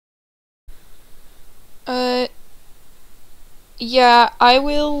Yeah,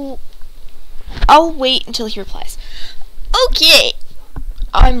 I'll wait until he replies. Okay.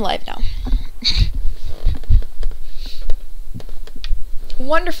 I'm live now.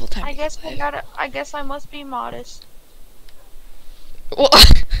 Wonderful time. I guess I must be modest. Well,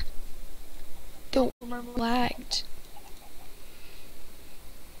 the lagged.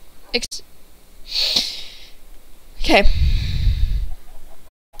 Okay.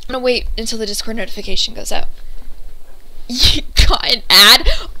 I'm gonna wait until the Discord notification goes out. You got an ad?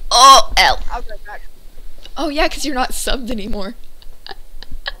 Oh, L. I'll get back. Oh yeah, because you're not subbed anymore.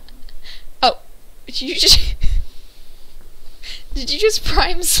 Oh, did you just did you just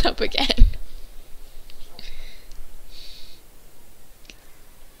prime sub again?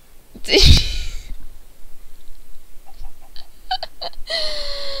 Did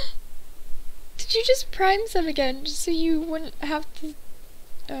you just prime sub again just so you wouldn't have to?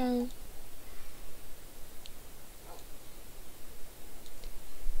 Oh.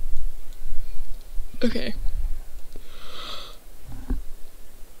 Okay.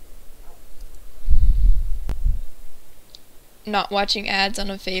 Not watching ads on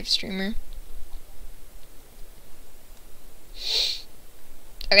a fave streamer.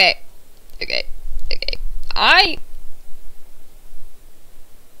 Okay. I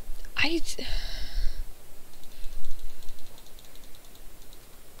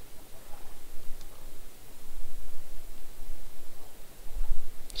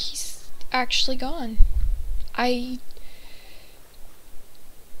he's actually gone. I'm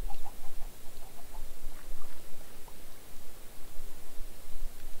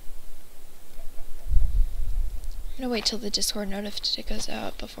gonna wait till the Discord notification goes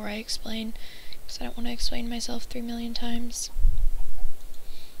out before I explain, because I don't want to explain myself 3 million times.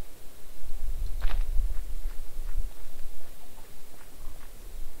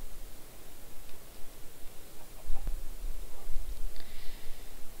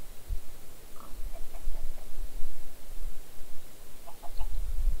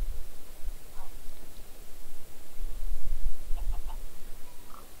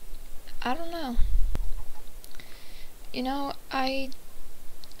 I don't know. You know, I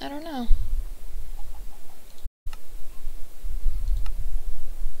don't know.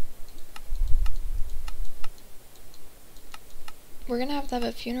 We're gonna have to have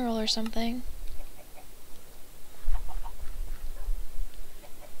a funeral or something.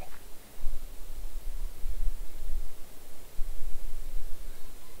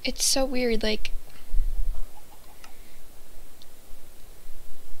 It's so weird, like,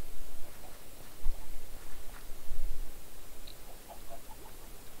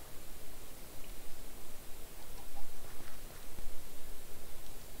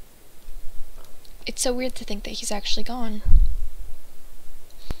 it's so weird to think that he's actually gone.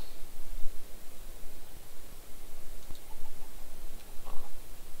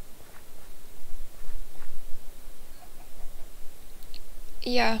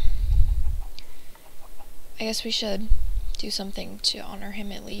 Yeah. I guess we should do something to honor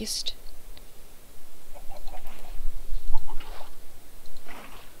him at least.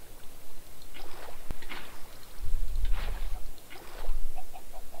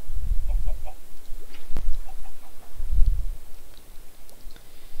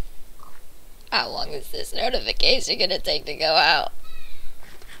 How long is this notification gonna take to go out?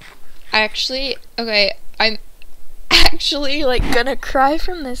 Actually, okay, I'm actually, like, gonna cry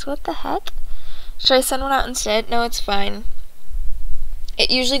from this. What the heck? Should I send one out instead? No, it's fine.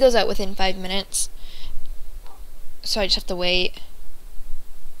 It usually goes out within 5 minutes. So I just have to wait.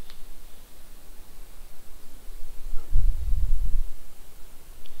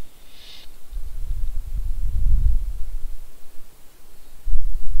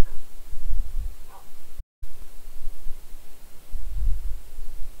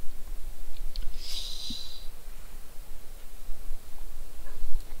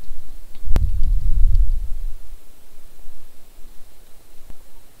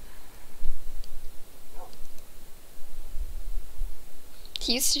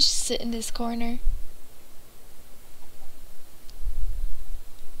 He used to just sit in this corner.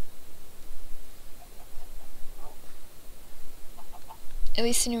 At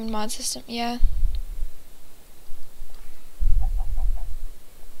least in your mod system, yeah.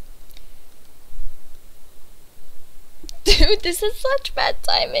 Dude, this is such bad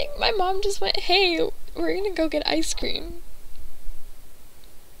timing. My mom just went, hey, we're gonna go get ice cream.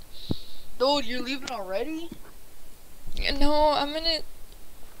 Dude, you're leaving already? No, I'm gonna...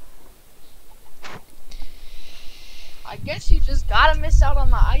 I guess you just gotta miss out on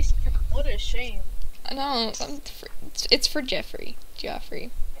the ice cream. What a shame. No, it's for Geoffrey.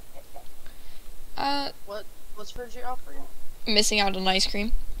 What's for Geoffrey? Missing out on ice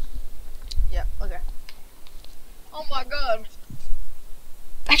cream. Yeah, okay. Oh my god.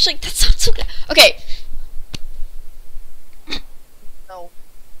 Actually, that sounds so good. Okay. No.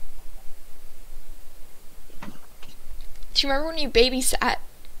 Do you remember when you babysat?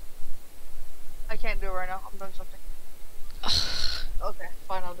 I can't do it right now. I'm doing something. Okay,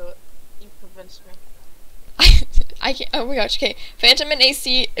 fine, I'll do it. You convinced me. I can't. Oh my gosh. Okay, Phantom and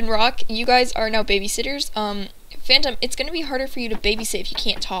AC and Rock, you guys are now babysitters. Phantom, it's gonna be harder for you to babysit if you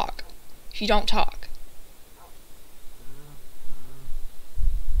can't talk. If you don't talk.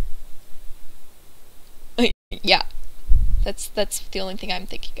 Yeah, that's the only thing I'm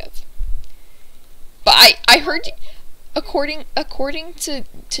thinking of. But I heard, according to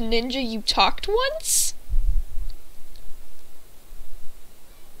Ninja, you talked once.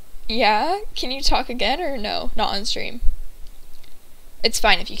 Yeah. Can you talk again or no? Not on stream. It's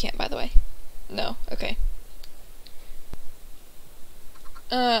fine if you can't. By the way. No. Okay.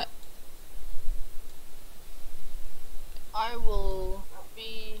 Uh. I will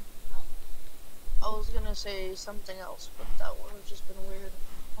be. I was gonna say something else, but that would have just been weird.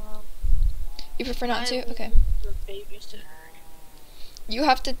 Um, You prefer not I to? will Okay. be your babysitter. You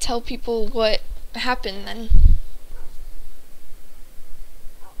have to tell people what happened then.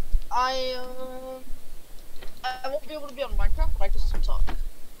 I I won't be able to be on Minecraft, but I can still talk.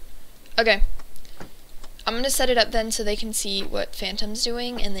 Okay. I'm gonna set it up then so they can see what Phantom's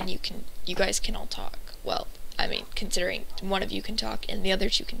doing, and then you guys can all talk. Well, I mean, considering one of you can talk and the other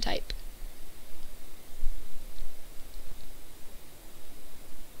two can type.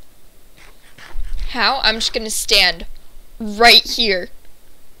 How? I'm just gonna stand right here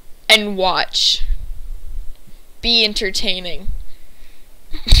and watch. Be entertaining.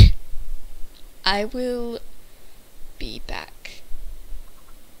 I will be back.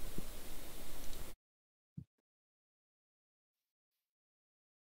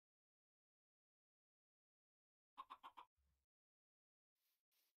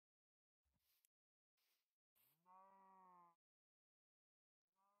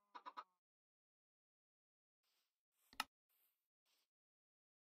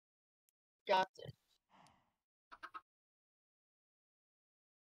 Got it.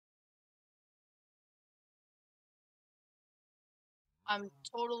 I'm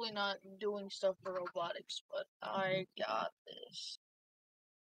totally not doing stuff for robotics, but I got this.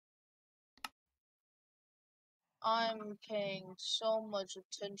 I'm paying so much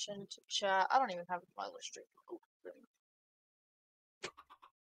attention to chat. I don't even have my stream open.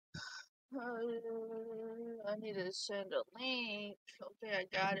 I need to send a link. Okay, I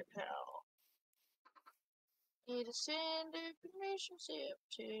got it, pal. Need to send information zip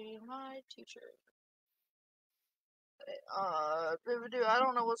to my teacher. Vividu, I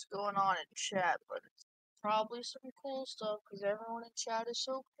don't know what's going on in chat, but it's probably some cool stuff because everyone in chat is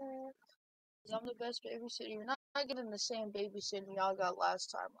so cool. Because I'm the best babysitter. You're not getting the same babysitting y'all got last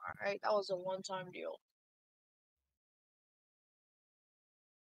time, alright? That was a one-time deal.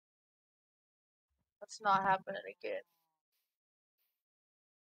 That's not happening again.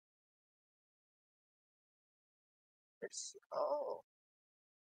 It's, oh.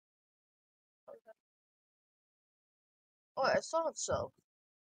 Oh, I saw it sub.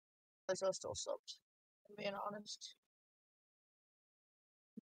 I saw still subbed. I'm being honest.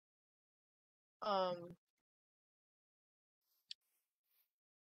 Um,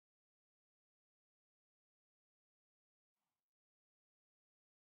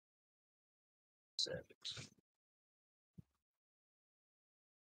 sick.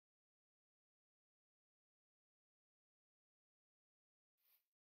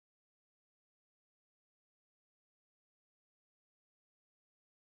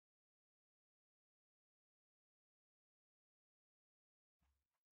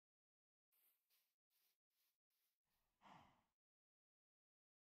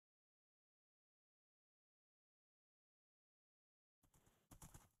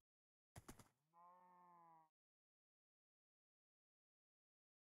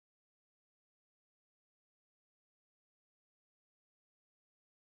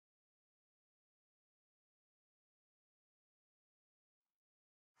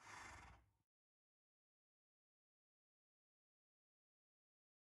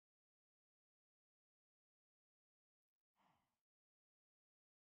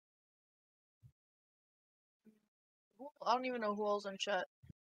 I don't even know who else in chat.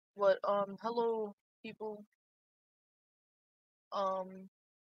 What, hello, people. Um,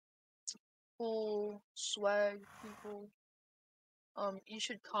 cool swag people. You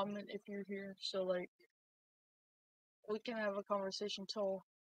should comment if you're here, so, like, we can have a conversation till,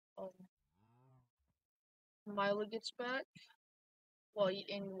 um, Mila gets back while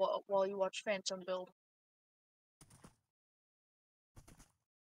you watch Phantom build.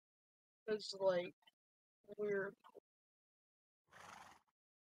 It's like weird.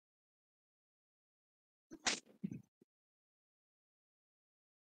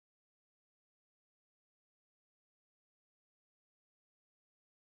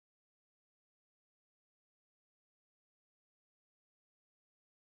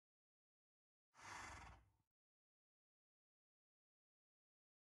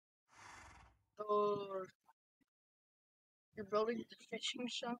 Oh, you're building the fishing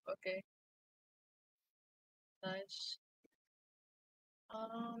shop? Okay, nice.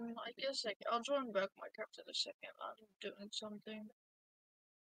 I guess I'll join back Minecraft in a second. I'm doing something.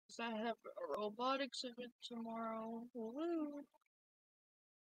 'Cause I have a robotics event tomorrow. Woo!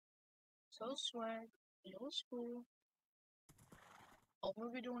 So swag. No school. All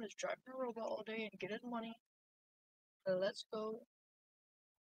we'll be doing is driving a robot all day and getting money. Let's go.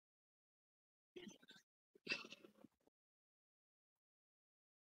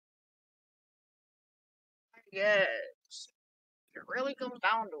 Yes. If it really comes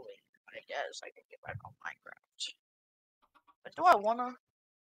down to it, I guess I can get back on Minecraft. But do I wanna?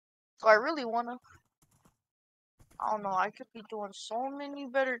 Do I really wanna? I don't know. I could be doing so many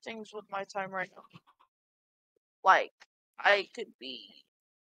better things with my time right now. Like, I could be.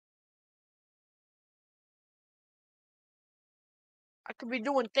 I could be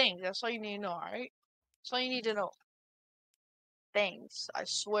doing things. That's all you need to know, alright? That's all you need to know. Things. I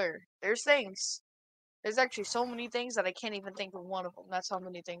swear. There's things. There's actually so many things that I can't even think of one of them. That's how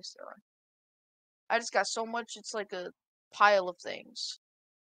many things there are. I just got so much, it's like a pile of things.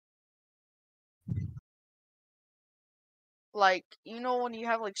 Like, you know when you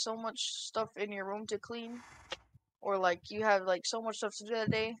have like so much stuff in your room to clean? Or like you have like so much stuff to do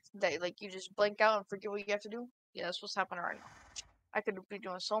that day that like you just blank out and forget what you have to do? Yeah, that's what's happening right now. I could be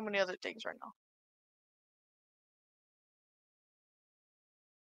doing so many other things right now.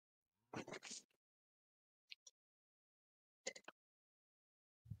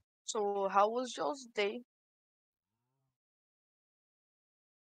 So how was y'all's day?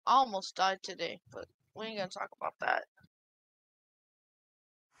 I almost died today, but we ain't gonna talk about that.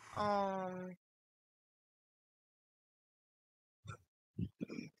 Um,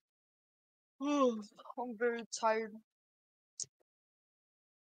 I'm very tired.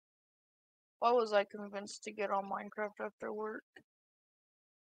 Why was I convinced to get on Minecraft after work?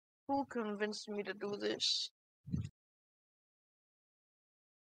 Who convinced me to do this?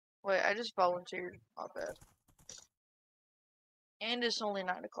 Wait, I just volunteered. My bad. And it's only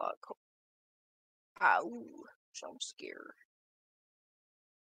 9 o'clock. Ow. Jump scare.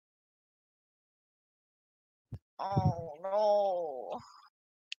 Oh no.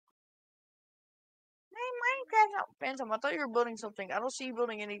 Hey, Minecraft Phantom, I thought you were building something. I don't see you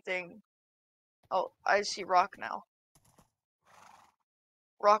building anything. Oh, I see Rock now.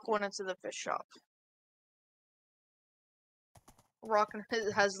 Rock went into the fish shop. Rock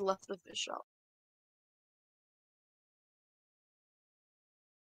has left the fish shop.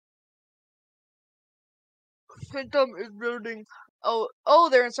 Phantom is building. Oh,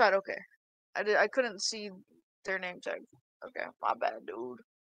 they're inside. Okay, I couldn't see their name tag. Okay, my bad, dude.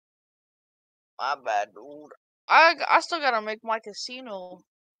 My bad, dude. I still gotta make my casino.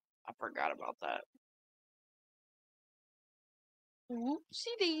 I forgot about that.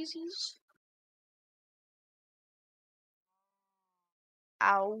 Whoopsie daisies.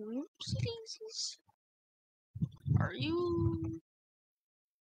 Ow, whoopsie daisies. Are you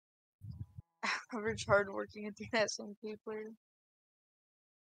average hardworking internet SMP player?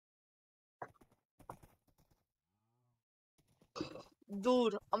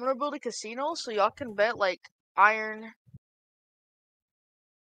 Dude, I'm gonna build a casino so y'all can bet like iron.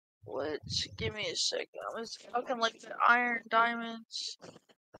 What? Give me a second. Y'all can like bet iron, diamonds.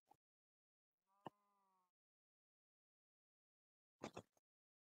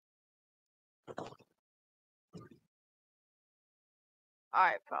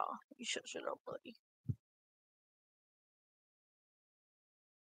 Alright, pal. You shut up, buddy.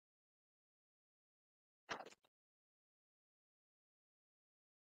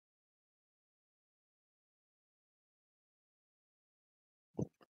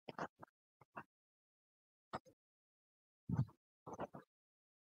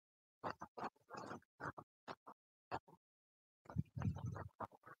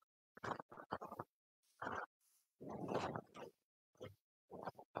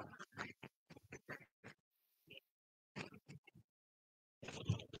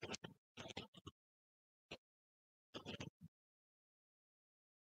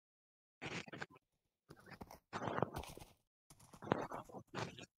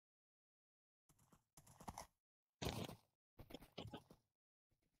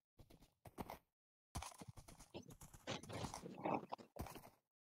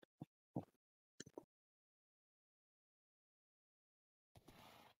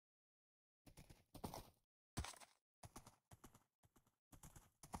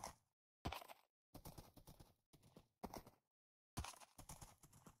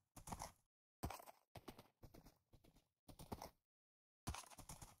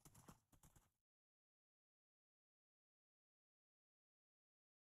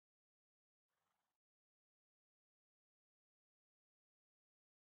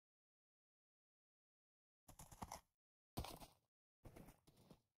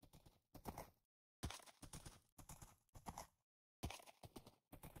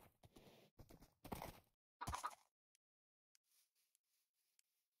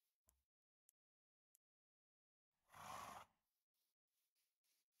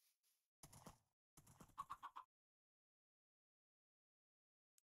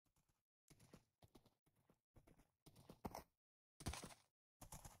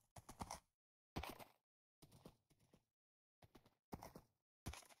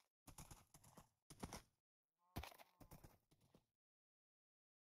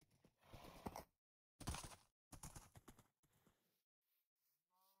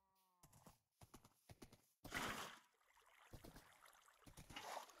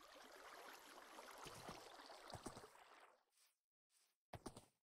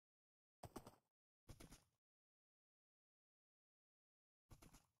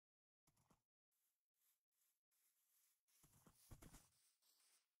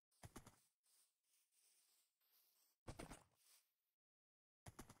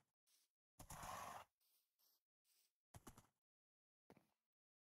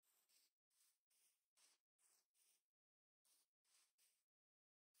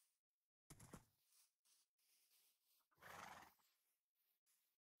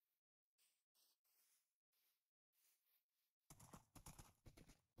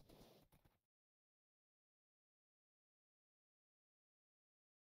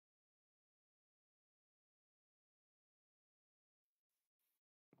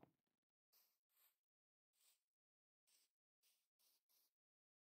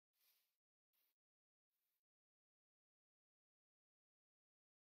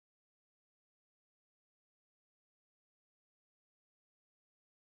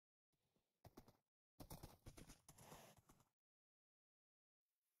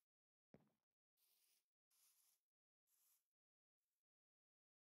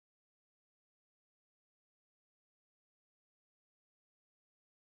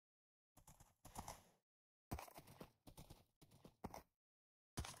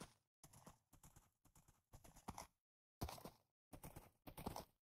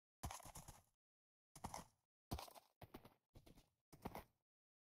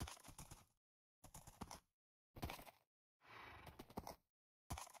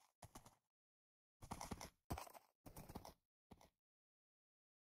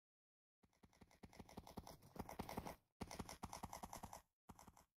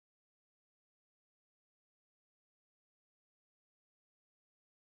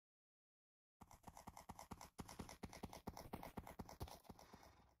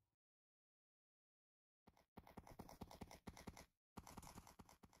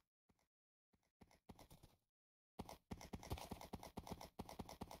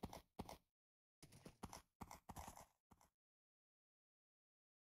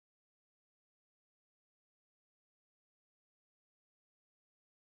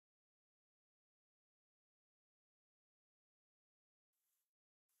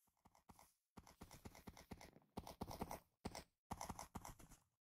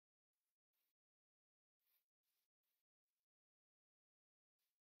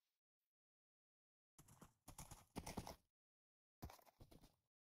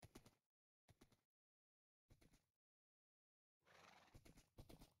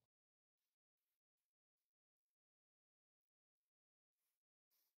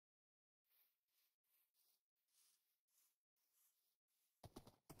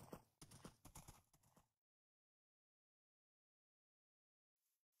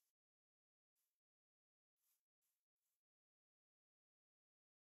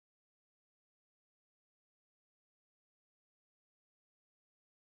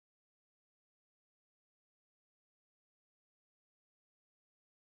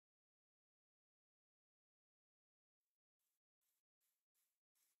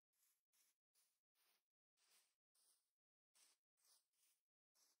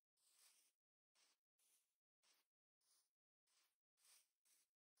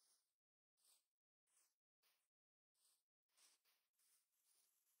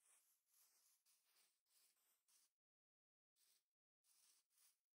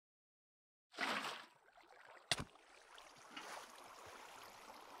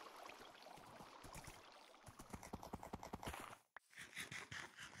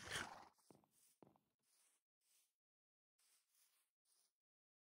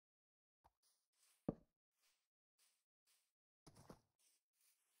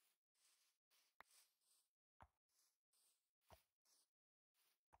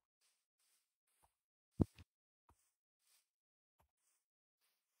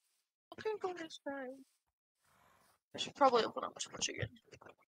 can go this time. I should probably open up too much again.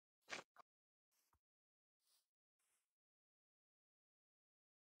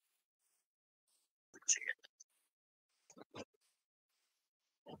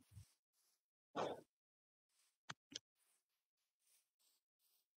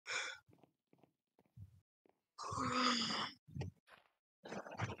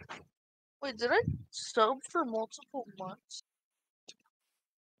 Wait, did I sub for multiple months?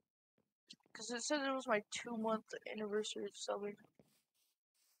 Because it said it was my 2-month anniversary of subbing.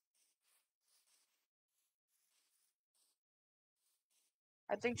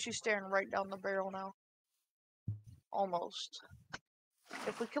 I think she's staring right down the barrel now. Almost.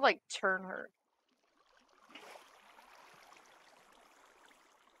 If we could, like, turn her.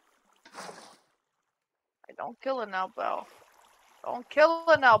 Hey, don't kill it now, pal. Don't kill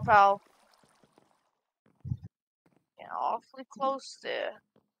it now, pal. Yeah, awfully close there.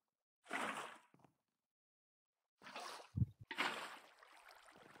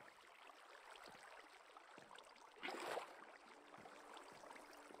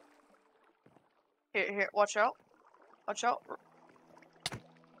 Here, watch out. Watch out.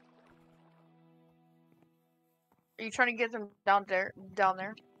 Are you trying to get them down there? Down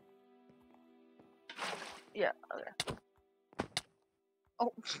there? Yeah, okay.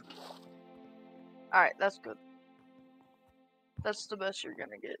 Oh. Alright, that's good. That's the best you're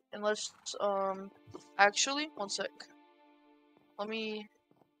gonna get. Unless, actually, one sec. Let me...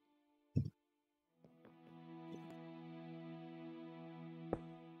 One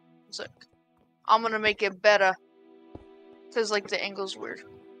sec. I'm gonna make it better. Cause, like, the angle's weird.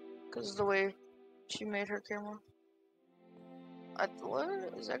 Cause of the way she made her camera.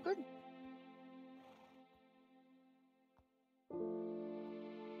 What? Is that good?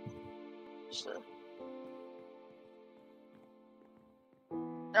 So.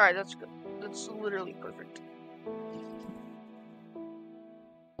 Alright, that's good. That's literally perfect.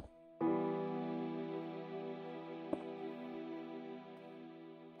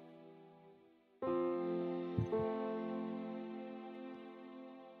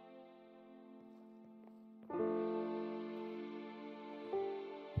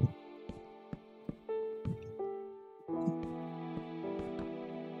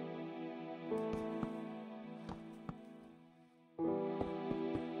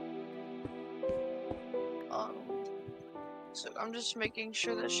 So I'm just making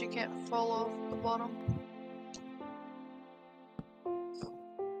sure that she can't fall off the bottom.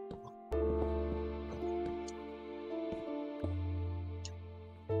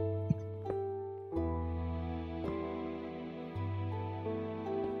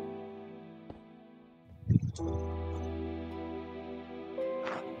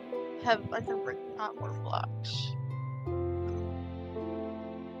 I can bring out more blocks.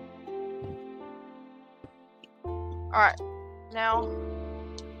 Alright, now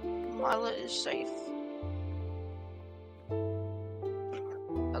Mila is safe.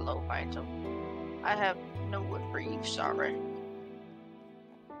 Hello, Phantom. I have no wood for you, sorry.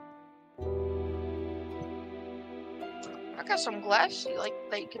 I got some glass like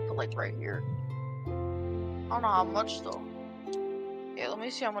that you could put like right here. I don't know how much though. Yeah, let me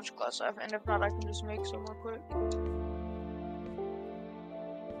see how much glass I have, and if not, I can just make some real quick.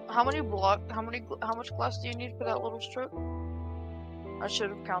 How much glass do you need for that little strip? I should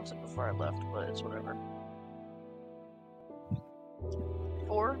have counted before I left, but it's whatever.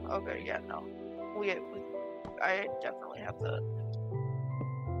 4? Okay, yeah, no. I definitely have that.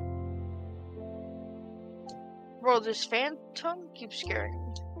 Bro, this phantom keeps scaring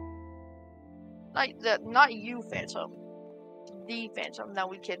me. Not you, Phantom. The Phantom that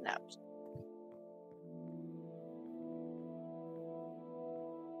we kidnapped.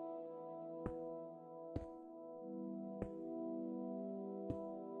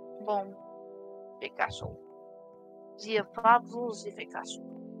 Boom. Picasso. The Pablo the Picasso.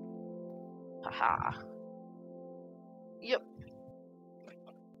 Haha. Yep.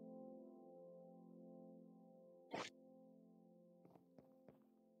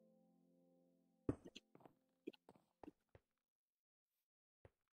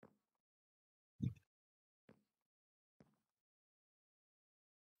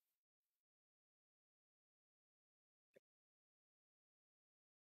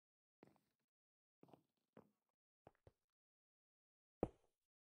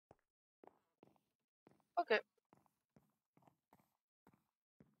 Okay.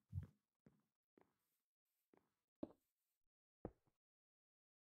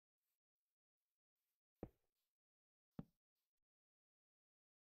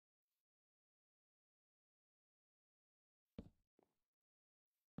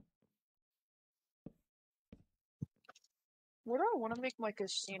 Where do I want to make my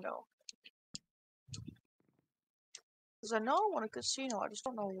casino? Because I know I want a casino, I just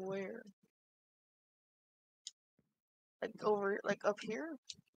don't know where. Like over, like up here?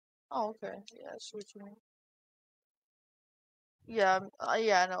 Oh, okay. Yeah, I see what you mean. Yeah,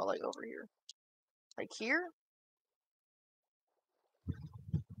 yeah, I know, like over here. Like here?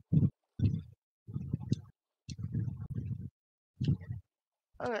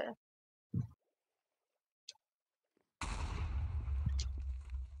 Okay.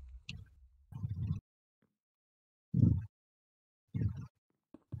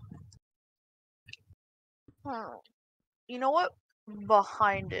 Hmm. You know what?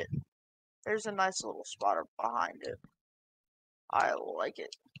 Behind it. There's a nice little spot behind it. I like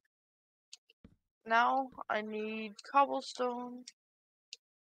it. Now I need cobblestone.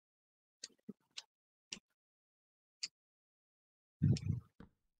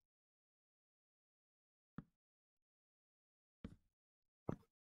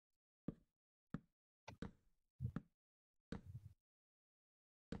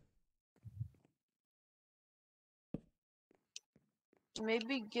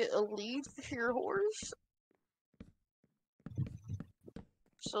 Maybe get a lead for your horse.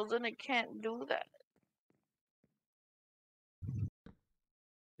 So then it can't do that.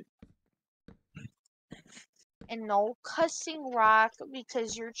 And no cussing rock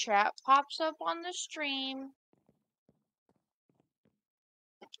because your chat pops up on the stream.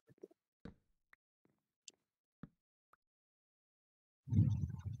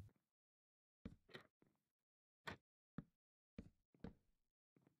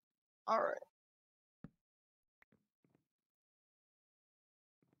 Alright.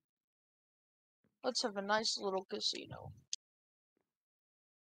 Let's have a nice little casino.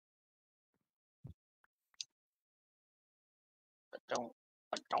 But don't,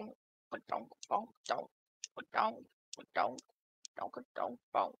 but don't, but don't, don't, don't, but don't, but don't,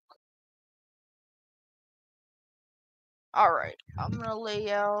 don't. Alright, I'm gonna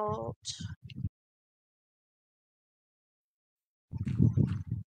lay out.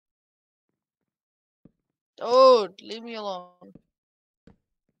 Dude, leave me alone.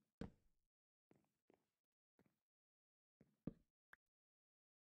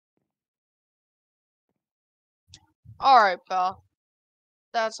 Alright, pal.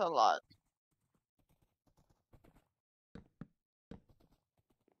 That's a lot.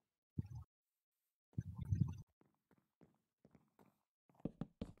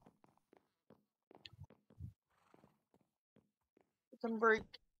 You can break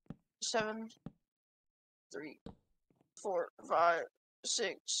 7, 3, 4, 5,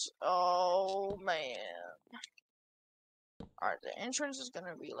 6. Oh man. Alright, the entrance is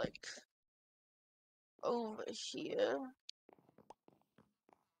gonna be like over here.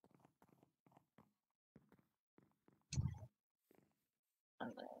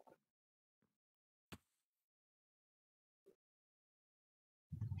 And then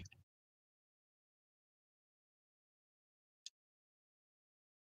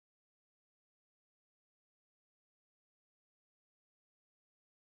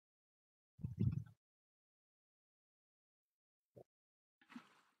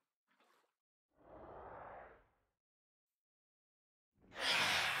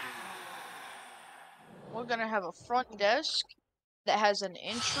we're gonna have a front desk that has an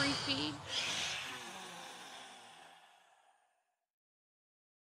entry fee.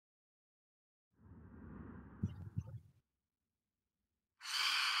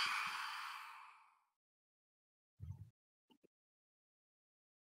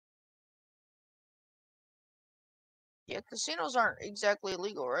 Yeah, casinos aren't exactly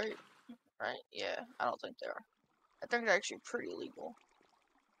illegal, right? Right? Yeah, I don't think they are. I think they're actually pretty legal.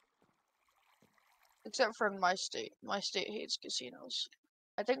 Except for in my state. My state hates casinos.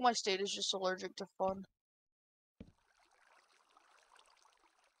 I think my state is just allergic to fun.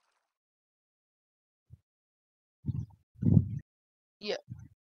 Yeah.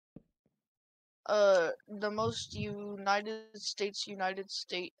 The most the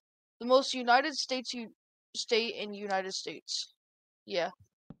most United States state in United States. Yeah.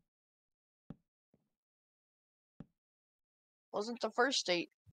 Wasn't the first state,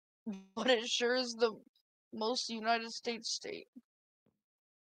 but it sure is the most United States state.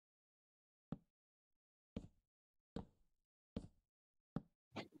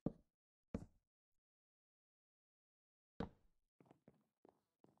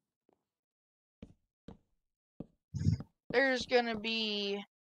 There's gonna be.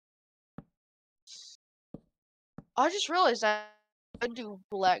 I just realized I could do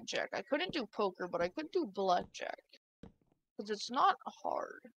blackjack. I couldn't do poker, but I could do blackjack. Because it's not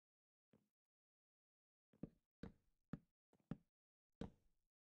hard.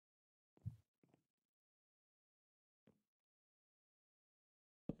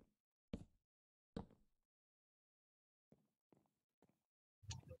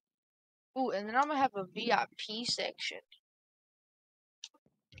 Ooh, and then I'm gonna have a VIP section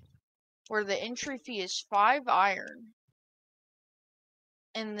where the entry fee is 5 iron,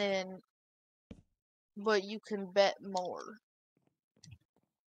 and then, but you can bet more.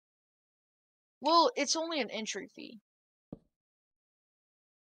 Well, it's only an entry fee.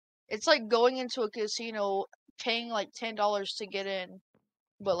 It's like going into a casino, paying like $10 to get in,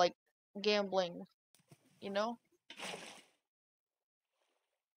 but like gambling, you know?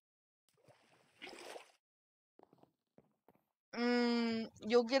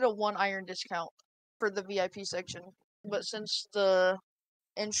 You'll get a 1 iron discount for the VIP section, but since the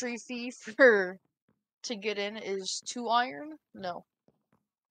entry fee for to get in is 2 iron, no.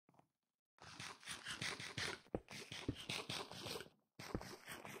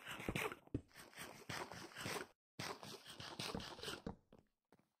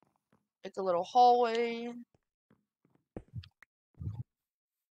 It's a little hallway.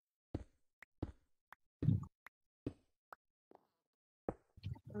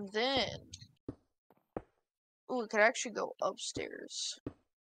 And then, ooh, it could actually go upstairs.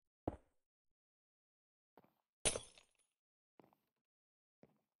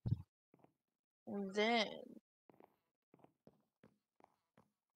 And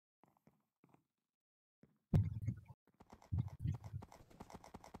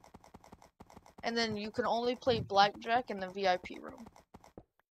then you can only play blackjack in the VIP room.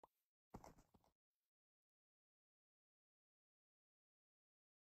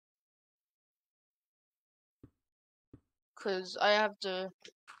 Cause I have to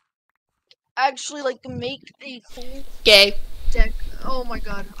actually like make a full Gay. deck. Oh my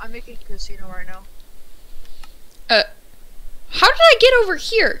god, I'm making a casino right now. How did I get over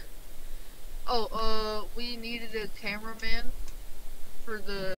here? Oh, we needed a cameraman for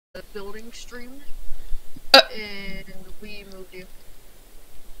the building stream, and we moved you.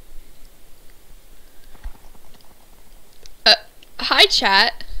 Hi,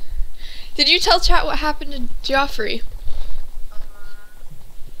 chat. Did you tell chat what happened to Geoffrey?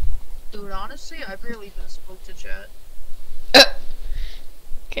 Dude, honestly, I barely even spoke to chat.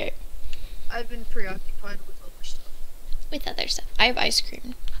 Okay. I've been preoccupied with other stuff. With other stuff. I have ice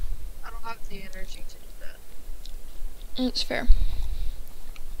cream. I don't have the energy to do that. That's fair.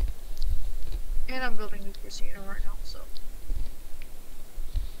 And I'm building a casino right now, so.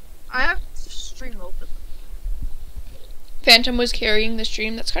 I have the stream open. Phantom was carrying the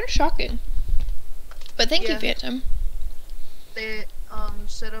stream. That's kind of shocking. But thank you, Phantom. They,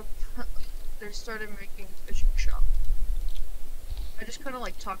 set up, they started making a fishing shop. I just kind of,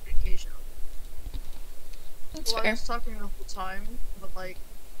 like, talked occasionally. That's fair. I was talking the whole time, but, like,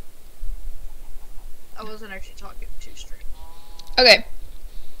 I wasn't actually talking to stream. Okay.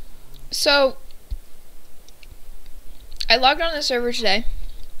 So, I logged on the server today.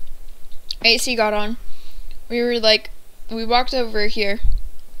 AC got on. We were like, we walked over here.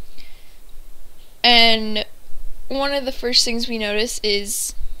 And one of the first things we notice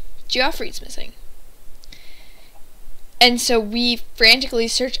is Geoffrey's missing. And so we frantically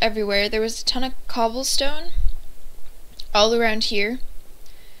searched everywhere. There was a ton of cobblestone all around here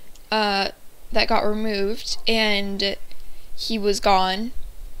that got removed, and he was gone.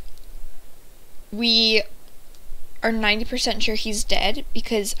 We are 90% sure he's dead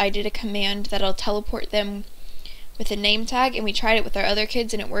because I did a command that'll teleport them with a name tag, and we tried it with our other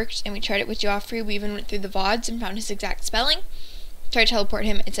kids and it worked, and we tried it with Geoffrey. We even went through the VODs and found his exact spelling. Tried to teleport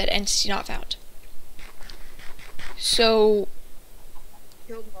him, it said entity not found. So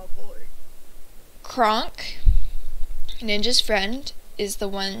Killed my boy. Kronk, Ninja's friend, is the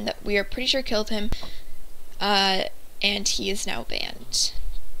one that we are pretty sure killed him, and he is now banned.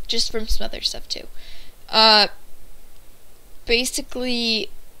 Just from some other stuff too. Basically,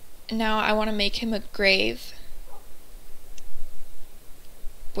 now I want to make him a grave.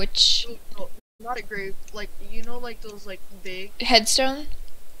 Which... No, not a grave. Like, you know, like those, like, big... Headstone?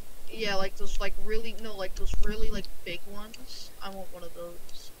 Yeah, like those, like, really... No, like, those really, like, big ones. I want one of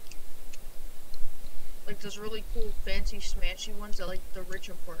those. Like, those really cool, fancy, smashy ones that, like, the rich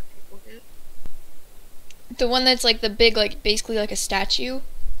and poor people get. The one that's, like, the big, like, basically like a statue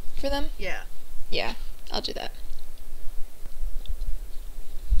for them? Yeah. Yeah, I'll do that.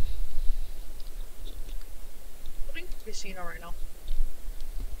 I'm putting a casino right now.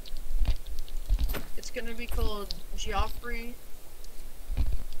 It's gonna be called Geoffrey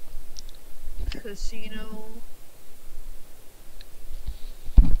Casino.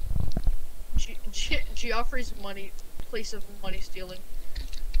 Geoffrey's money place of money stealing.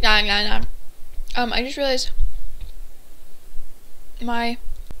 Nah. I just realized my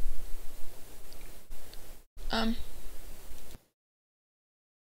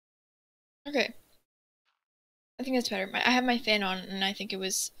Okay. I think that's better. I have my fan on, and I think it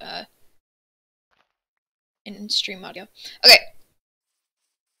was in stream audio. Okay.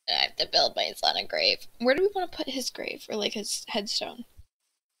 I have to build my son a grave. Where do we want to put his grave, or like his headstone?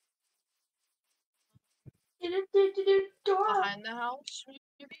 Behind the house.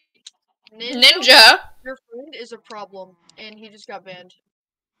 Ninja. Your friend is a problem, and he just got banned.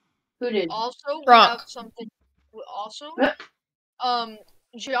 Who did? Also, we Gronk. have something. Also,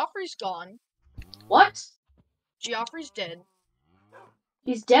 Geoffrey's gone. What? Geoffrey's dead.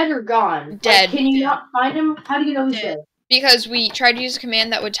 He's dead or gone? Dead. Like, can you Dead. not find him? How do you know he's Dead. dead? Because we tried to use a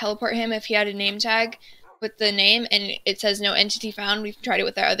command that would teleport him if he had a name tag with the name, and it says no entity found. We've tried it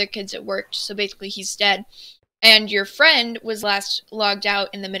with our other kids, it worked, so basically he's dead. And your friend was last logged out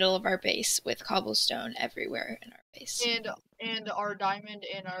in the middle of our base with cobblestone everywhere in our base. And our diamond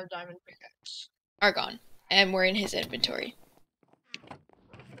pickaxe are gone, and we're in his inventory.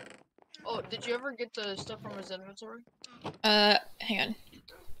 Oh, did you ever get the stuff from his inventory? Hang on.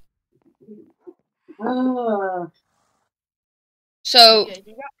 Oh, So, Yeah,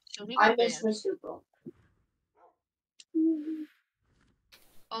 he I got miss banned. Mr. Bro.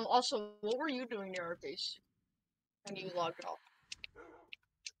 Also, what were you doing near our base when you logged off?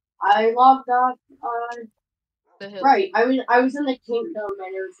 I logged off. The hill. Right. I was in the kingdom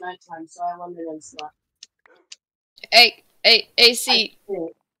and it was nighttime, so I went in and slept. AC,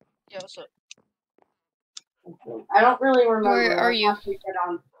 Yeah, what's up? I don't really remember. where are you?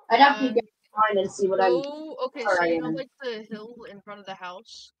 I'd have to get online and see what I'm. Okay, Where so I you know, am. like the hill in front of the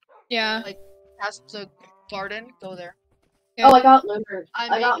house, Yeah. like past the garden. Go there. Yeah. Oh, I got lunar.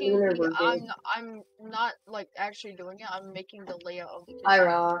 I got lunar birthday. I'm not like actually doing it. I'm making the layout of the kitchen. I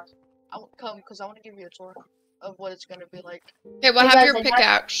rock. I won't come because I want to give you a tour of what it's gonna be like. Hey, what Hey, happened to guys, your I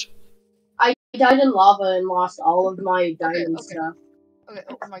pickaxe? I died in lava and lost all of my diamond okay. stuff. Okay.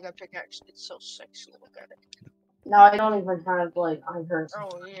 Oh my god, pickaxe! It's so sexy. Look at it. Now I don't even have like iron.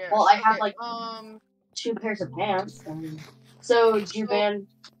 Oh yeah. Well, I have Okay, like 2 pairs of pants. So did you ban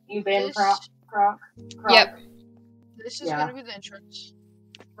Croc? Yep. This is gonna be the entrance,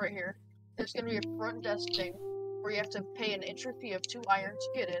 right here. There's gonna be a front desk thing where you have to pay an entry fee of 2 iron to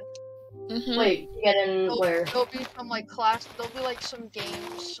get in. Mm-hmm. Wait, get in where? There'll be some like class. There'll be like some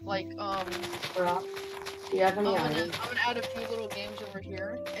games like Croc. Do you have any I'm iron? gonna add a few little games over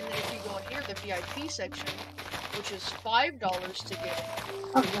here, and then if you go in here, the VIP section, which is $5 to get in.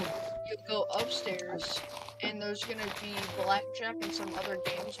 Oh no. You go upstairs, and there's gonna be blackjack and some other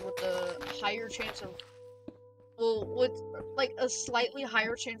games with a higher chance of, with like a slightly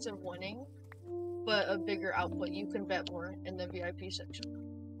higher chance of winning, but a bigger output. You can bet more in the VIP section.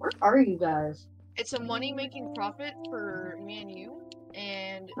 Where are you guys? It's a money-making profit for me and you,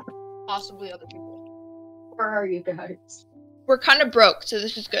 and possibly other people. Where are you guys? We're kind of broke, so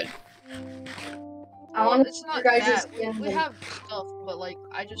this is good. I want It's not you guys that. to We have stuff, but like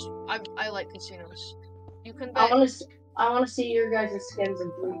I like casinos. You can I bet. want to see your guys' skins in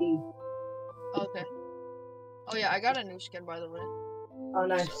 3D. Okay. Oh yeah, I got a new skin by the way. Oh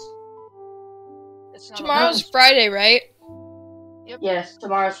nice. It's not Tomorrow's Friday, right? Yep. Yes,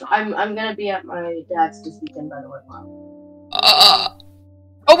 tomorrow's. I'm gonna be at my dad's this weekend, by the way.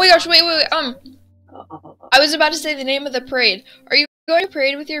 Oh my gosh! Wait. I was about to say the name of the parade. Are you going to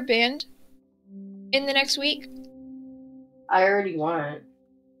parade with your band in the next week? I already went.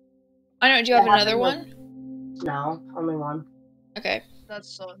 I don't know. Do you have another one? No, only one. Okay. That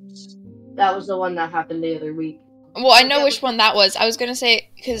sucks. That was the one that happened the other week. Well, I know which one that was. I was gonna say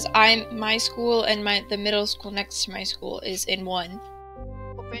because my school and the middle school next to my school is in one.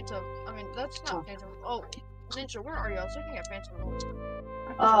 Oh, Phantom. I mean, that's not Phantom. Oh, Ninja, where are you? I was looking at Phantom.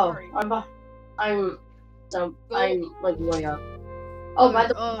 Oh, I'm like way up. Oh, by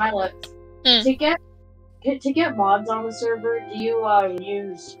the way, Violet, to get mods on the server, do you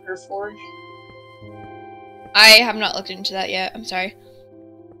use CurseForge? I have not looked into that yet. I'm sorry.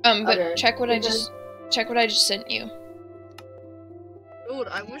 But Okay. check what I just sent you. Dude,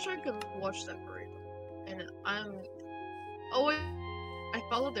 I wish I could watch that parade. And I'm. Oh wait, I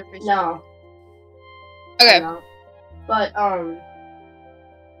followed their Facebook. No. Okay. No. But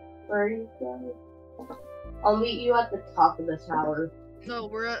where are you guys? I'll meet you at the top of the tower. No,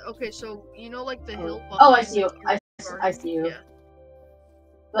 we're at. Okay, so you know, like the hill. Oh, I see you. I see you. Yeah.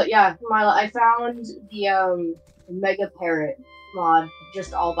 But yeah, Mila, I found the Mega Parrot mod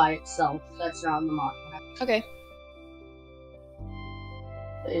just all by itself. That's not on the mod pack. Okay.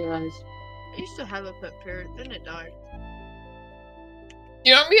 Anyways. I used to have a pet parrot, then it died.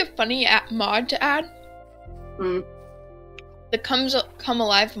 You know what would be a funny mod to add? Hmm. The Come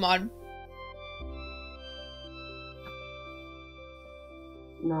Alive mod.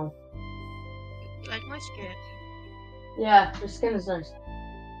 No. You like my skin? Yeah, your skin is nice.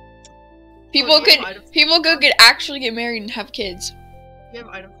 People could actually get married and have kids. You have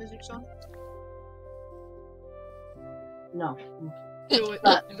item physics on? No. Do it.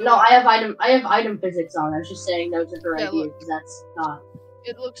 No, I have item physics on. I was just saying those are good ideas because that's not.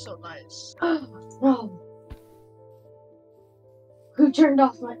 It looks so nice. No. Who turned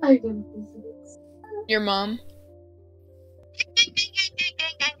off my item physics? Your mom.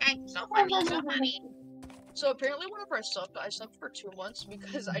 So apparently whenever I subbed for 2 months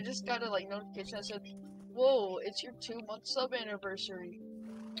because I just got a notification that said, "Whoa, it's your 2-month sub anniversary."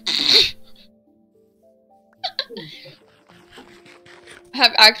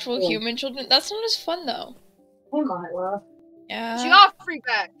 Have actual human children? That's not as fun though. Hey, Mila. Yeah. Geoffrey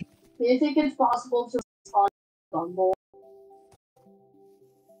back! Do you think it's possible to respawn Bumble?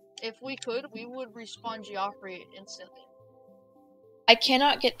 If we could, we would respawn Geoffrey instantly. I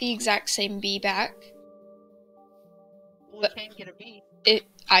cannot get the exact same bee back. Well, we can get a bee.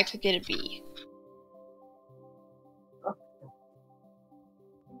 I could get a bee.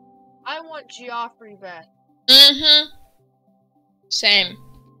 I want Geoffrey back. Mm-hmm. Same.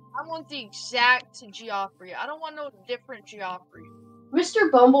 I want the exact Geoffrey. I don't want no different Geoffrey. Mr.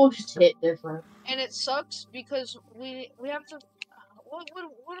 Bumble just hit different. And it sucks because we have to. What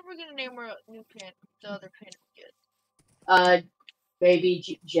are we gonna name our new the other panda kid?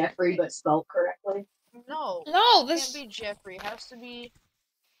 Maybe Geoffrey, but spelled correctly. No, this can't be Geoffrey. It has to be.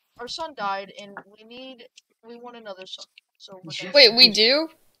 Our son died, and we want another son. So wait, we do?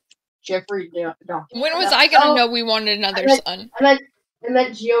 Geoffrey, no. When was I gonna know we wanted another son? I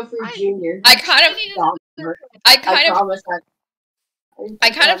meant Geoffrey Jr. I kind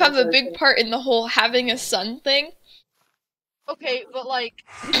of have a big part in the whole having a son thing. Okay, but like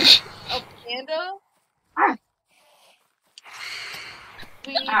a panda.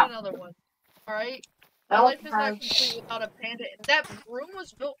 We need another one. Alright? My life is not complete without a panda. That room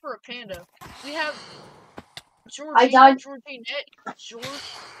was built for a panda. We have Georgina, Georginette,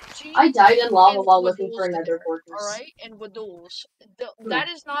 Georgie. I died in lava while looking for another fortress. Alright? And Waddles. That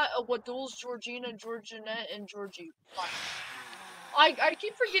is not a Waddles, Georgina, Georginette, and Georgie. Fine. I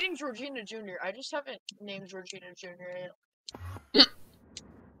keep forgetting Georgina Jr. I just haven't named Georgina Jr.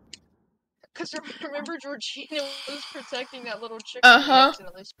 Because remember Georgina was protecting that little chicken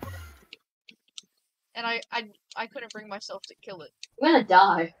accidentally. And I couldn't bring myself to kill it. I'm gonna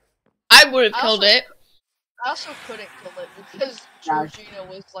die. I would have killed it. I also couldn't kill it because Georgina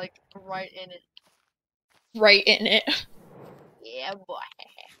was like right in it. Right in it. Yeah, boy.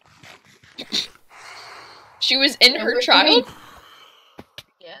 She was in her child?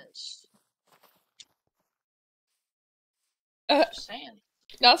 Yes. Just saying.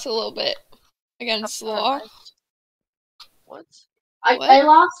 That's a little bit against the law. What? I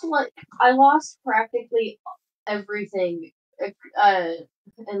lost practically everything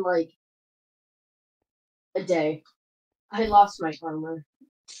in like a day. I lost my armor.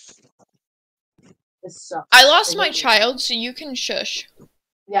 It sucks. I lost my child, so you can shush.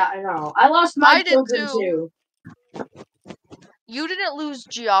 Yeah, I know. I lost my children too. You didn't lose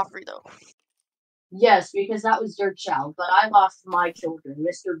Geoffrey though. Yes, because that was their child, but I lost my children,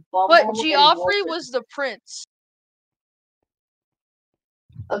 Mr. Bumble. But Geoffrey was the prince.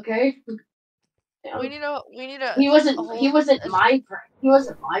 Okay. We need a. He wasn't my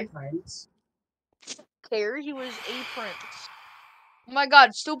prince. Care, he was a prince. Oh my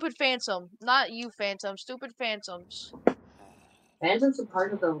god, stupid Phantom. Not you, Phantom. Stupid Phantoms. Phantom's a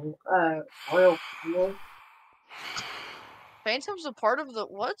part of the royal family. Phantom's a part of the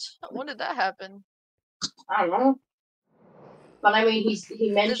what? When did that happen? I don't know. But I mean, he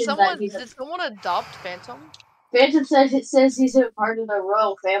mentioned that he's Did someone adopt Phantom? Phantom says he's a part of the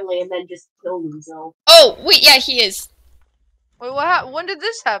royal family and then just killed himself. Oh, wait, yeah, he is. Wait, when did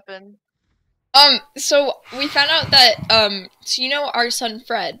this happen? So we found out that, so you know our son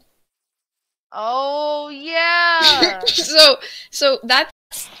Fred? Oh, yeah! so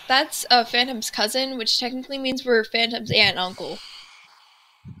that's Phantom's cousin, which technically means we're Phantom's aunt and uncle.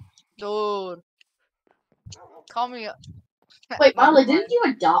 Dude. Call me up. Wait, Mala, didn't you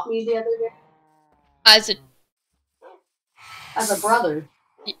adopt me the other day? As a brother.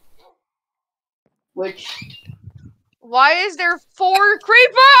 Yeah. Which... Why is there 4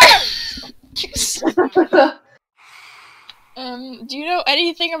 creepers?! Do you know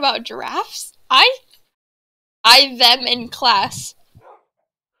anything about giraffes? Them in class.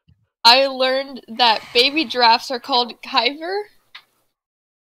 I learned that baby giraffes are called Kyver.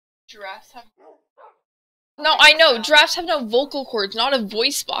 Giraffes have... No, I know. Giraffes have no vocal cords, not a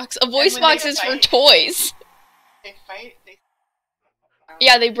voice box. A voice box is for toys. They fight?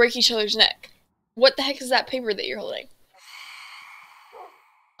 Yeah, they break each other's neck. What the heck is that paper that you're holding?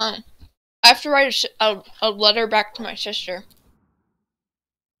 I have to write a letter back to my sister.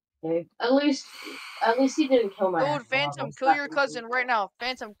 Okay. At least he didn't kill my. Dude, Phantom, kill your cousin right now.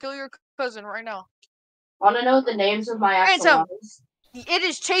 Phantom, kill your cousin right now. Wanna know the names of my axolotls? It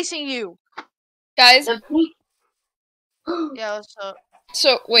is chasing you. Guys. Yeah, what's up?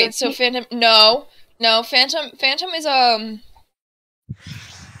 So wait, so Phantom? No, Phantom is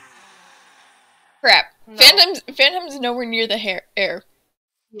crap. No. Phantom's nowhere near the air.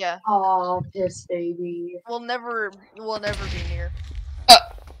 Yeah. Oh, piss baby. We'll never be near.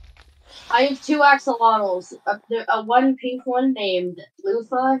 I have 2 axolotls. One pink one named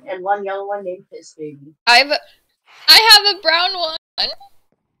Lufa and one yellow one named Piss Baby. I have a brown one.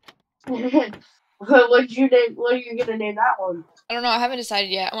 What are you gonna name that one? I don't know. I haven't decided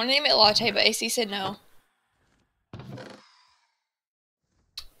yet. I want to name it Latte, but AC said no.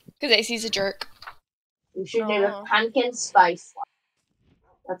 Because AC's a jerk. You should name it Pumpkin Spice.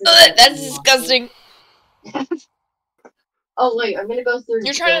 That's disgusting. Oh wait, I'm gonna go through.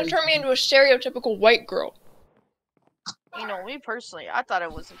 You're trying to turn me into a stereotypical white girl. You know, me personally, I thought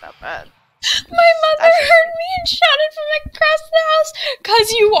it wasn't that bad. My mother heard me and shouted from across the house,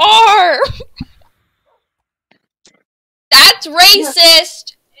 "'Cause you are!" That's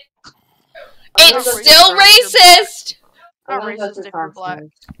racist! It's still racist! Not racist if you're black.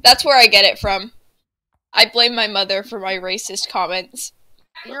 That's where I get it from. I blame my mother for my racist comments.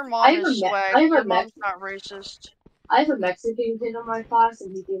 Your mom is swag. Your mom's not racist. I have a Mexican kid in my class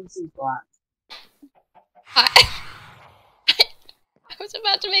and he thinks he's black. I was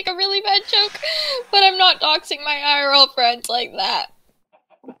about to make a really bad joke, but I'm not doxing my IRL friends like that.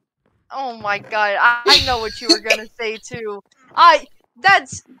 Oh my god, I know what you were gonna say too.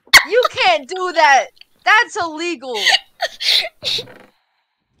 You can't do that! That's illegal!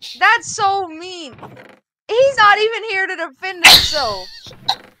 That's so mean! He's not even here to defend himself!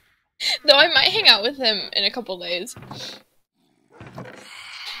 Though I might hang out with him in a couple days.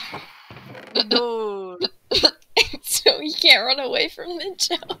 Dude. So he can't run away from the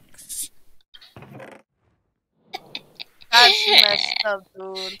jokes. That's messed up,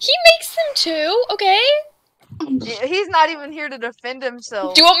 dude. He makes them too, okay? He's not even here to defend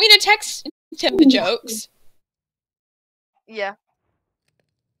himself. Do you want me to text him the jokes? Yeah.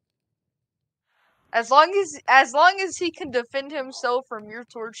 As long as he can defend himself from your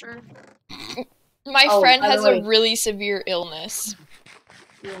torture. My friend has a really severe illness.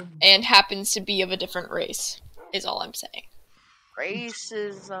 And happens to be of a different race, is all I'm saying.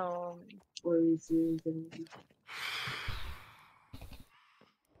 Racism.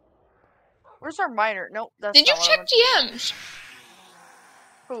 Where's our minor? Nope, that's Did you check DMs?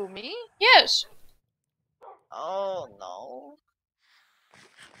 Who, me? Yes. Oh, no.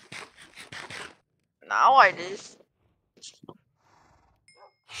 Now I did.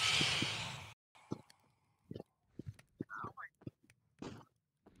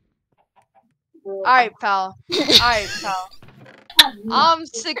 Alright, pal. I'm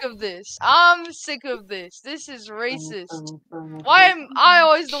sick of this. This is racist. Why am I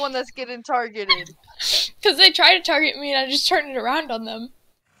always the one that's getting targeted? Because they try to target me and I just turn it around on them.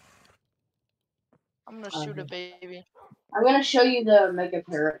 I'm gonna shoot a baby. I'm gonna show you the Mega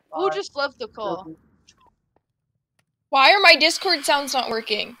Parrot. Who just left the call? Why are my Discord sounds not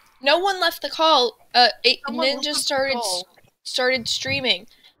working? No one left the call. Ninja started streaming.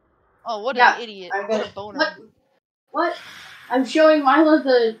 Oh, what an idiot. What a boner. What? I'm showing Milo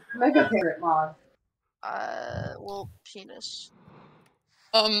the Mega Parrot mod. Well, penis.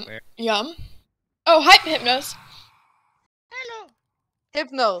 Yum. Oh, hi, Hypnos. Hello.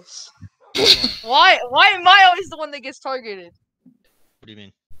 Hypnos. Why am I always the one that gets targeted? What do you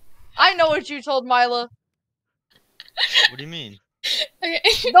mean? I know what you told Mila. What do you mean? Okay.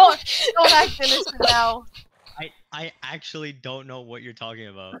 Don't act innocent now. I actually don't know what you're talking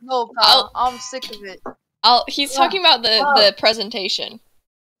about. No, pal. I'm sick of it. He's talking about the presentation.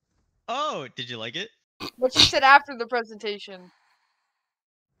 Oh, did you like it? What you said after the presentation.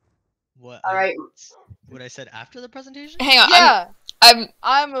 What? Alright. What I said after the presentation? Hang on. Yeah.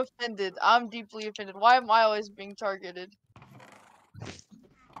 I'm offended. I'm deeply offended. Why am I always being targeted?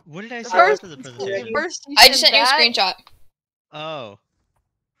 What did I say after the presentation? I just sent you a screenshot. Oh.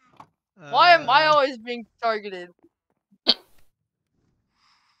 Why am I always being targeted?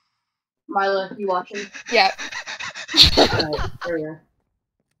 Mila, you watching? Yeah. Alright, there you are.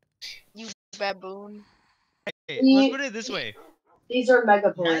 You baboon. Hey, let's put it this way. These are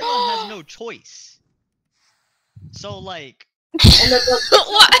Mega Parrots. Nyla has no choice. So, like, and it's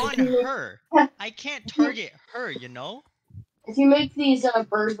on her. I can't target her, you know? If you make these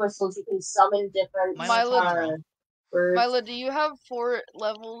bird whistles, you can summon different birds. Mila, do you have 4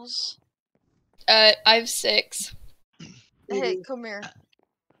 levels? I have 6. Hey, come here.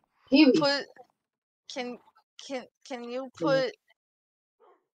 Kiwi. Can you put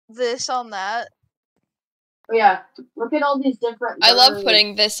this on that? Oh, yeah, look at all these different birds. I love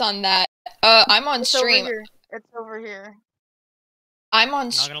putting this on that. I'm on stream. It's over here. I'm on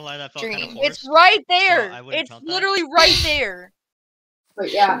Not gonna lie, that felt stream. kind of forced. It's right there. So I wouldn't It's count that. literally right there.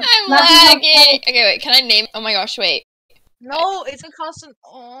 But yeah. I'm lagging. Okay, wait. Can I name? Oh my gosh, wait. No, it's a constant.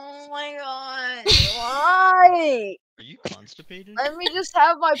 Oh my god. Why? Are you constipated? Let me just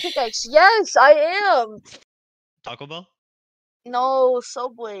have my pickaxe. Yes, I am. Taco Bell? No,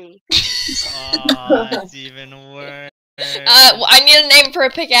 Subway. Oh, that's even worse. Well, I need a name for a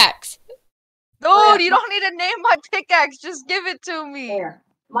pickaxe. Dude, you don't need to name my pickaxe. Just give it to me. There.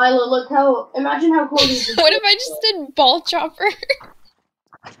 Milo, look how. Imagine how cool these are. What if I just did ball chopper?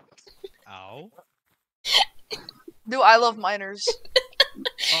 Ow. Dude, I love miners.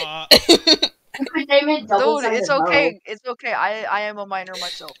 Name it Dude, it's okay. It's okay. I am a miner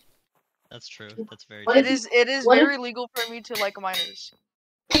myself. That's true. That's very true. It is very legal for me to like miners.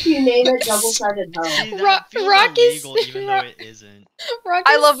 If you name it double-sided hoe? See, that feels illegal, even though it isn't.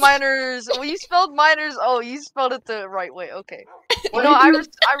 I love miners. Well, you spelled miners. Oh, you spelled it the right way. Okay. You know, I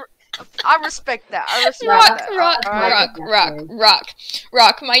respect that. I respect that.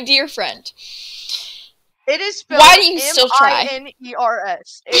 Rock, my dear friend. It is spelled Why do you still try?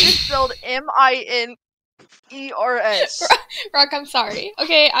 M-I-N-E-R-S. It is spelled M-I-N-E-R-S. Rock, I'm sorry.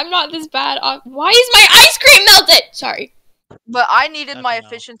 Okay, I'm not this bad. Why is my ice cream melted? Sorry. But I needed my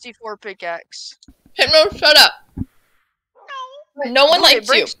efficiency 4 pickaxe. No, shut up. No one likes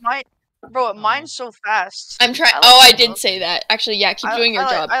you. Bro, mine's so fast. I'm trying. Oh, I did say that. Actually, yeah, keep doing your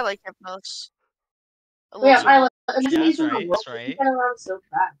job. I like Hypnos. Yeah, that's right. You get around so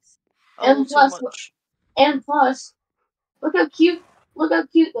fast. And plus, look how cute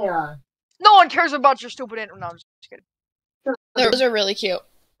they are. No one cares about your stupid internet. No, I'm just kidding. Those are really cute.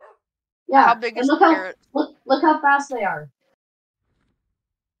 Yeah. How big is the carrot? Look how fast they are.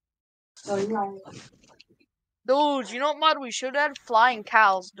 Oh, no. Dude, you know what mod we should add? Flying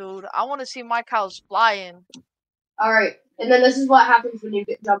cows, dude. I want to see my cows flying. Alright, and then this is what happens when you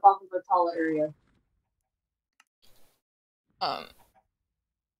jump off of a tall area.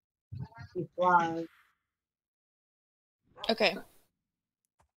 You fly. Okay.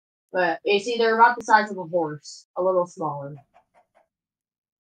 But, you see, they're about the size of a horse. A little smaller.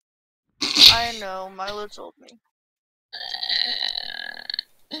 I know, Milo told me.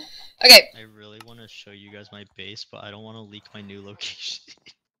 Okay. I really want to show you guys my base, but I don't want to leak my new location.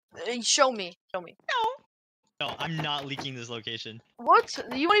 Show me. No, I'm not leaking this location. What?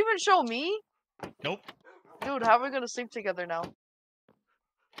 You won't even show me? Nope. Dude, how are we gonna sleep together now?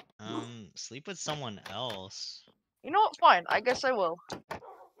 Sleep with someone else. You know what? Fine. I guess I will.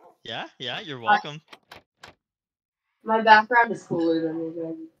 Yeah, you're welcome. My background is cooler than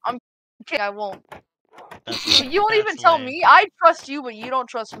you. I'm kidding, I won't. You won't even tell me. I trust you, but you don't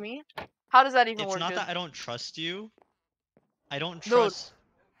trust me. How does that even work? It's not that I don't trust you. I don't trust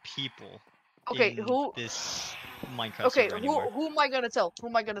people. Okay, who? This Minecraft server anymore. who am I gonna tell? Who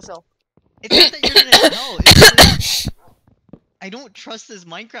am I gonna tell? It's not that you're gonna tell. It's I don't trust this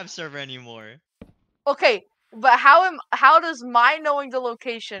Minecraft server anymore. Okay, but how does my knowing the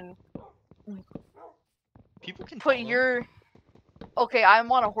location people can put follow. your? Okay,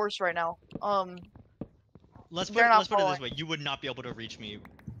 I'm on a horse right now. Let's put it this way: you would not be able to reach me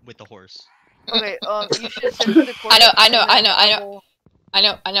with the horse. Okay, you should send me the coordinates.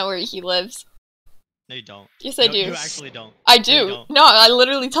 I know where he lives. No, you don't. Yes, I do. You actually don't. I do. No, I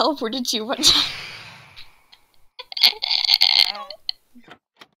literally teleported you one time.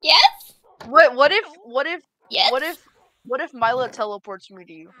 Yes? What if Yes? What if Mila teleports me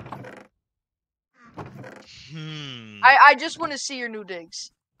to you? Hmm. I just want to see your new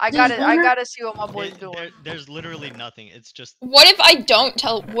digs. I gotta see what my boy's doing. There's literally nothing. It's just. What if I don't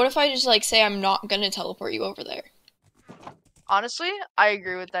what if I just like say I'm not gonna teleport you over there? Honestly, I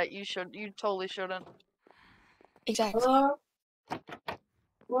agree with that. You totally shouldn't. Exactly.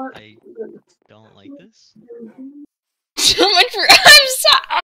 What? I don't like this. So much for I'm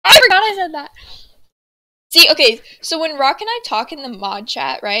sorry. I forgot I said that. See, okay, so when Rock and I talk in the mod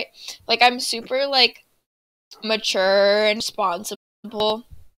chat, right? Like I'm super like mature and responsible.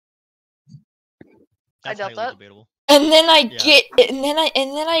 That's I doubt that. Debatable. And then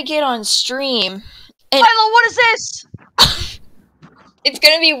I get on stream. And Milo, what is this? it's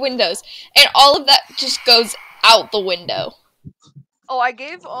gonna be Windows, and all of that just goes out the window. Oh, I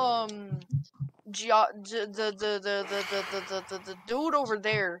gave the dude over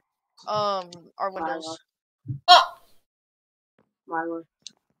there, our windows. Oh,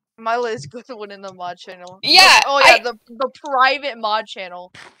 Milo is good to win in the mod channel. yeah. The private mod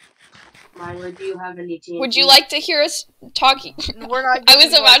channel. Milo, do you have any TNT? Would you like to hear us talking? We're not. I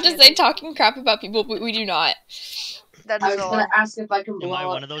was about to say talking crap about people, but we do not. That I is was all. gonna ask if I can blow Am I up.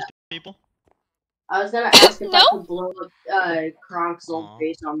 one of those people? I was gonna ask if No? I could blow up Kronk's old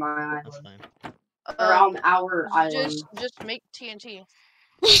face on my That's island. fine. Or on our island. Just make TNT.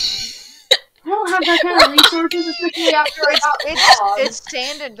 I don't have that kind of resources, especially after I got robbed. It's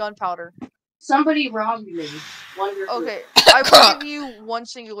sand and gunpowder. Somebody robbed me. Wonderful. Okay, I will give you one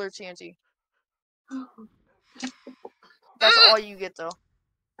singular TNT. That's all you get, though.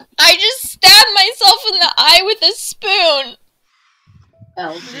 I just stabbed myself in the eye with a spoon.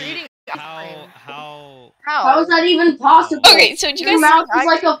 How is that even possible? Okay, so do you your guys... mouth is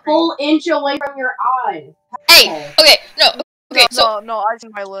like a full inch away from your eye. Hey, okay, no. Okay, so... No, I see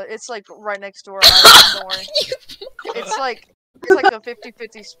my list. It's like right next door. Don't worry. It's like a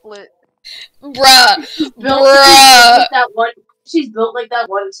 50-50 split. Bruh. She's built like that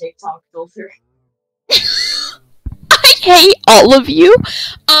one TikTok filter. I hate all of you.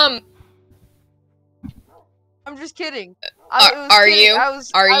 I'm just kidding. Are you? I was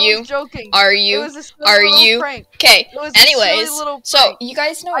joking. Are you? It was a silly little prank. Okay. It was a Anyways, silly little so prank. you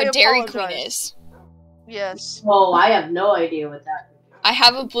guys know what Dairy Queen is? Yes. Well, I have no idea what that is. I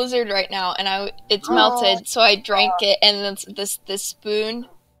have a blizzard right now, and it's melted, so I drank it, and this spoon.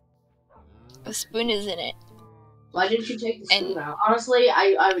 The spoon is in it. Why didn't you take the spoon out? Honestly,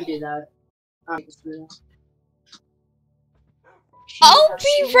 I would do that. I'll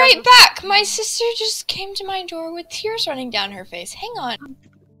be right back. My sister just came to my door with tears running down her face. Hang on.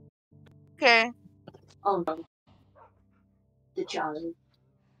 Okay. Oh no. The child.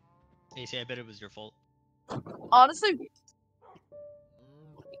 AC, I bet it was your fault. Honestly,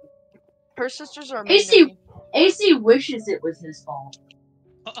 her sisters are mean to me. AC wishes it was his fault.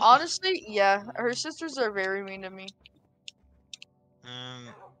 Honestly, yeah, her sisters are very mean to me.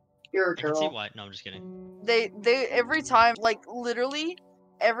 You're a girl. I can see why. No, I'm just kidding. They every time, like literally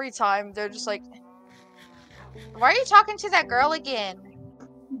every time, they're just like, "Why are you talking to that girl again?"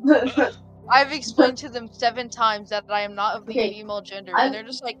 I've explained to them 7 times that I am not of the female gender, and they're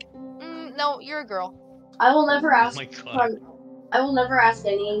just like, "No, you're a girl." I will never ask. Oh my God. I will never ask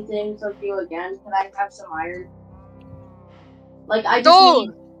anything from you again. Can I have some iron? Like I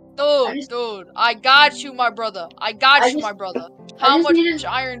just Dude, I got you, my brother. I got you, my brother. How much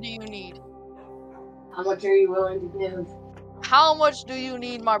iron do you need? How much are you willing to give? How much do you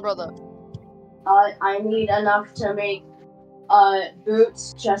need, my brother? I need enough to make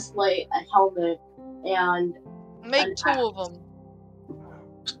boots, chestplate, a helmet, and make 2 of them.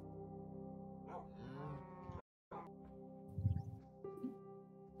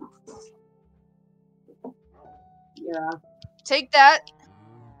 Yeah. Take that.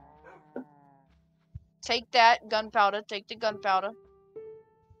 Take that gunpowder. Take the gunpowder.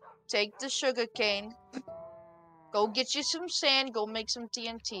 Take the sugar cane. Go get you some sand. Go make some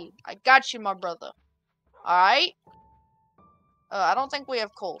TNT. I got you, my brother. Alright? I don't think we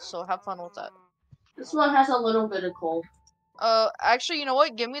have coal, so have fun with that. This one has a little bit of coal. Actually, you know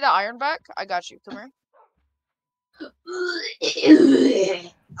what? Give me the iron back. I got you. Come here.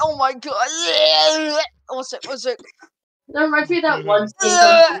 Oh my god. What's it? That reminds me of that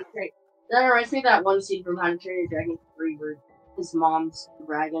one scene from How to Train Your Dragon 3 where his mom's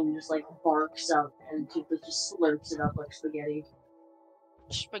dragon just like barks up and she just slurps it up like spaghetti.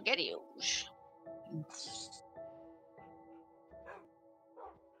 Spaghetti-oosh.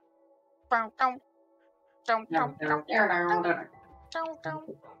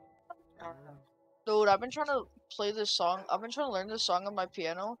 Dude, I've been trying to play this song. I've been trying to learn this song on my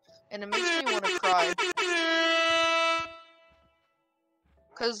piano, and it makes me want to cry.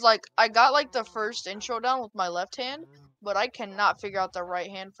 Cause like I got like the first intro down with my left hand, but I cannot figure out the right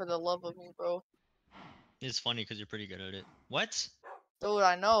hand for the love of me, bro. It's funny because you're pretty good at it. What? Dude,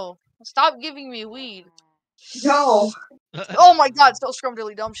 I know. Stop giving me weed. No. Oh my god, still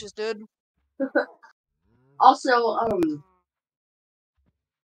scrumdiddlydumptious, dude. Also,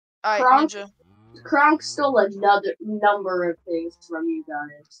 Alright, Ninja. Kronk stole another number of things from you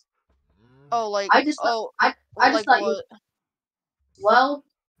guys. Oh, like I just thought what? you. Well,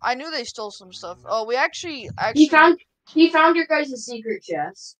 I knew they stole some stuff. Oh, we actually he found your guys' secret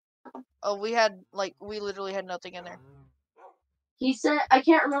chest. Oh, we literally had nothing in there. He said I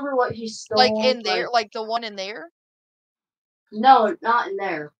can't remember what he stole. Like in there, like the one in there? No, not in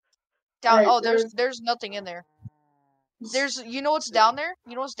there. Down. Oh, there's nothing in there. You know what's down there?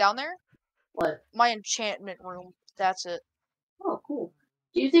 You know what's down there? What? My enchantment room. That's it. Oh, cool.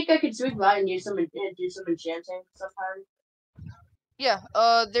 Do you think I could swing by and do some enchanting sometime? Yeah.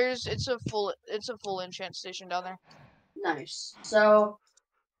 It's a full enchant station down there. Nice. So.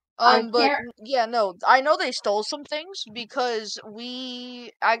 I can't. Yeah, no. I know they stole some things because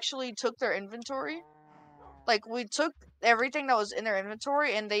we actually took their inventory. Like, we took everything that was in their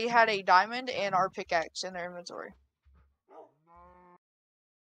inventory, and they had a diamond and our pickaxe in their inventory.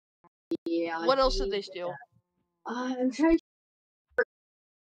 Yeah. What else did they steal? I'm trying to.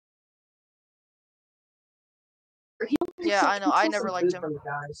 Yeah, I know. I never liked him.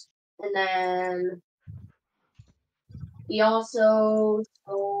 Guys. And then he also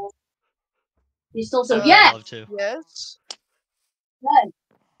stole. He stole some. Yes. Love to. Yes. Yes.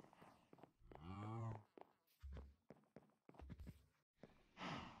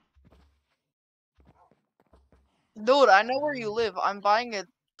 Dude, I know where you live. I'm buying a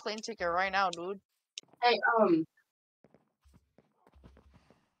plane ticket right now, dude. Hey,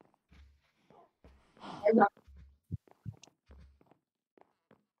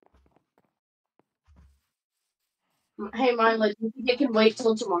 Hey, Mila, do you think it can wait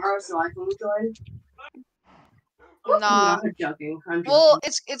till tomorrow so I can join? Nah. I'm joking. Well,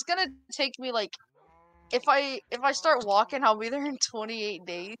 it's gonna take me like, if I start walking, I'll be there in 28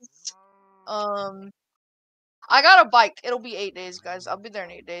 days. I got a bike. It'll be 8 days, guys. I'll be there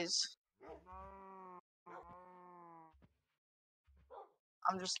in 8 days.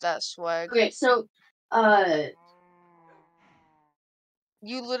 I'm just that swag. Okay, so,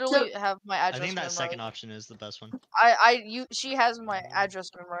 you literally have my address. I think that memorized. second option is the best one. She has my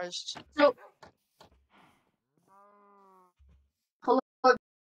address memorized. So, hello.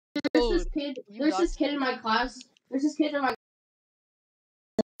 There's this kid in my class. There's this kid in my.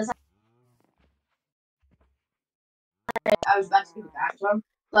 I was about to do the bathroom,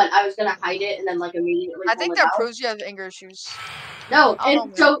 but I was gonna hide it and then like immediately. I think that proves you have anger issues. No,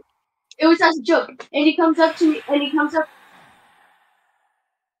 and so it was as a joke. And he comes up to me, and he comes up.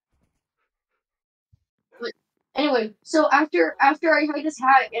 But anyway, so after I hide his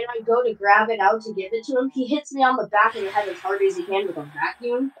hat and I go to grab it out to give it to him, he hits me on the back of the head as hard as he can with a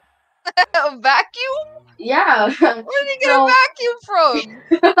vacuum. A vacuum? Yeah. Where did he get a vacuum from?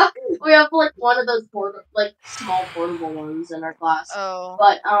 We have like one of those small portable ones in our class. Oh.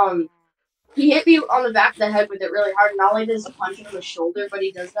 But he hit me on the back of the head with it really hard, and all I did is punch him in the shoulder, but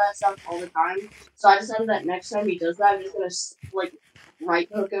he does that stuff all the time. So I decided that next time he does that, I'm just gonna like right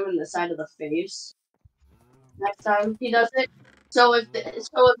hook him in the side of the face. Next time he does it. So if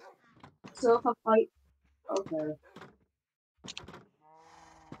a fight, okay.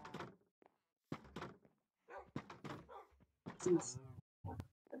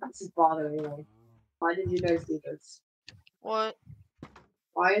 This is bothering me. Why did you guys do this? What?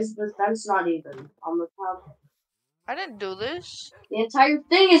 Why is the fence not even on the top? I didn't do this. The entire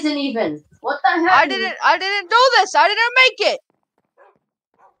thing isn't even. What the heck? I didn't do this. I didn't make it.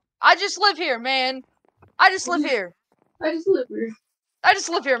 I just live here, man. I just live here. I just live here. I just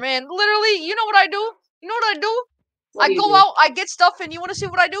live here, man. Literally, you know what I do? You know what I do? I go out, I get stuff, and you want to see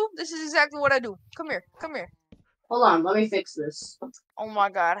what I do? This is exactly what I do. Come here. Come here. Hold on, let me fix this. Oh my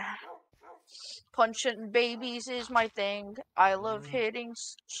god. Punching babies is my thing. I love hitting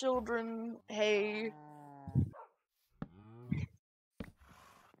children. Hey.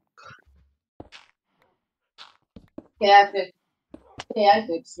 Okay, I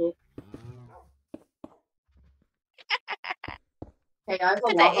fixed it. Hey, I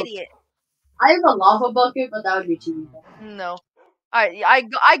have a lava bucket, but that would be too easy. No.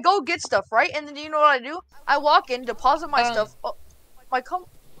 I go get stuff, right? And then you know what I do? I walk in, deposit my stuff. Oh, my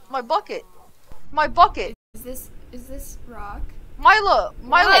bucket. My bucket. Is this rock? Mila,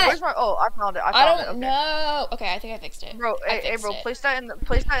 where's my? Oh, I found it. I don't know. Okay, I think I fixed it. Bro, hey, bro, place that in the.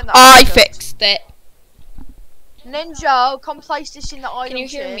 I fixed it. Ninja, come place this in the item. Can you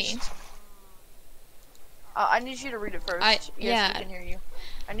hear me? I need you to read it first. Yes, I can hear you.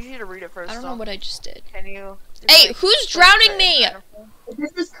 I need you to read it first. I don't know what I just did. Can you? Hey, who's drowning me?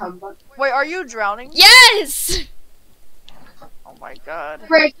 This is Kumba. Wait, are you drowning? Yes! Oh my god.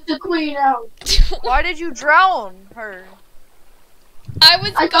 Break the queen out. Why did you drown her?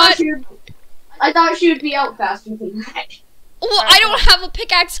 I thought she would be out faster than that. Well, I don't have a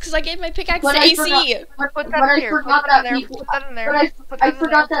pickaxe because I gave my pickaxe to AC. I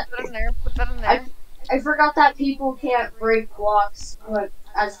forgot that people can't break blocks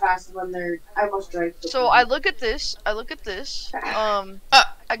as fast when they're. I almost drank. So I look at this. I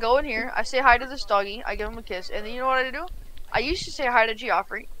go in here. I say hi to this doggy. I give him a kiss, and then you know what I do? I used to say hi to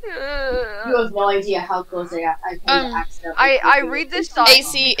Geoffrey. You have no idea how close I came to accidentally. I read this sign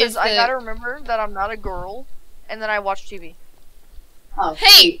AC because is I the- gotta remember that I'm not a girl, and then I watch TV. Oh,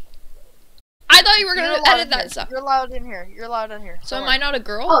 Hey! sweet. I thought you were gonna You're allowed edit in that here. stuff. You're allowed in here. You're allowed in here. So Don't am worry. I not a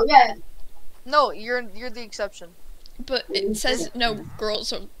girl? Oh yeah. No, you're the exception. But it says no girl,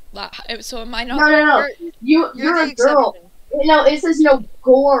 so am I not? No. You're the a girl. exception. No, it says no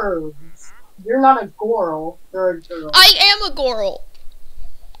girls. You're not a girl. You're a girl. I am a girl.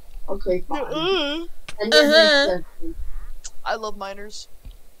 Okay, fine. And you're the exception. I love minors.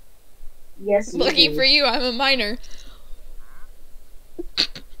 Yes, you Lucky do. for you, I'm a minor.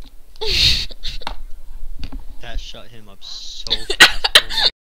 That shut him up so fast. Oh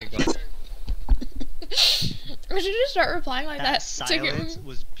my god. We should just start replying like That that to get silence him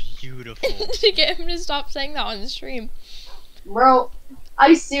was beautiful. to get him to stop saying that on the stream. Bro,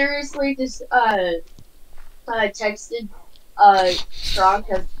 I seriously just texted Strong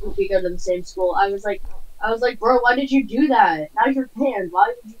because we go to the same school. I was like, bro, why did you do that? Now you're banned.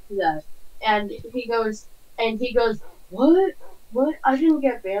 Why did you do that? And he goes, what? What? I didn't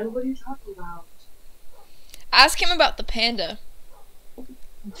get banned. What are you talking about? Ask him about the panda.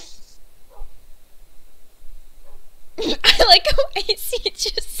 I like how AC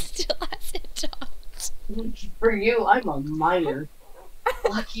just still hasn't talked. For you, I'm a minor.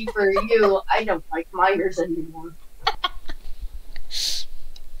 Lucky for you, I don't like minors anymore.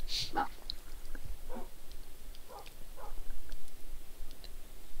 No.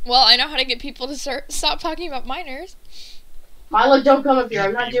 Well, I know how to get people to stop talking about minors. Milo, don't come up here.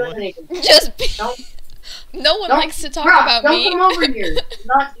 I'm not doing anything. Just be. Don't. No one Don't, likes to talk bruh, about don't me. Don't come over here. I'm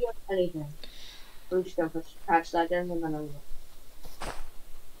not doing anything. I'm just gonna patch that in and then I'm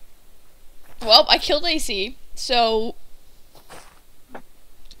Well, I killed AC, so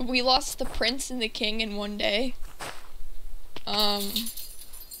we lost the prince and the king in one day. I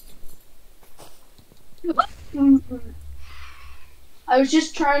was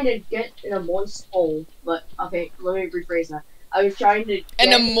just trying to get in a moist hole, but okay, let me rephrase that. I was trying to get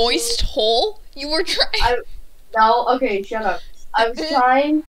in a moist hole? You were trying. No, okay, shut up. I was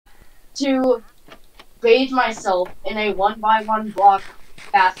trying to bathe myself in a 1x1 block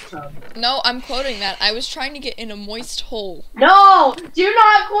bathtub. No, I'm quoting that. I was trying to get in a moist hole. No! Do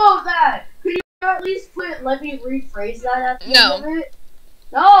not quote that! Could you at least let me rephrase that at the end of it?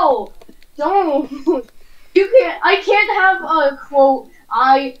 No! Don't! I can't have a quote,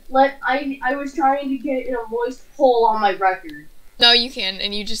 I was trying to get in a moist hole on my record. No, you can,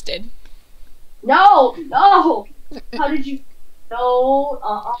 and you just did. No! No! How did you... No,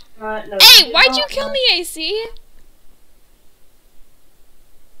 no. Hey, why'd you kill me, AC?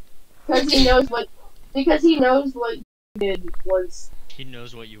 Because he knows what you did was... He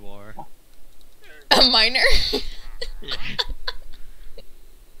knows what you are. A minor? Yeah.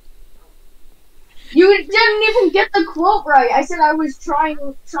 You didn't even get the quote right. I said I was trying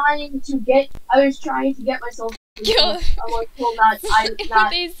to get myself. Kill.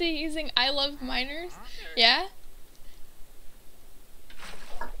 Not. AC using "I love minors." Yeah.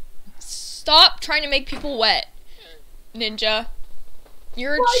 Stop trying to make people wet, Ninja.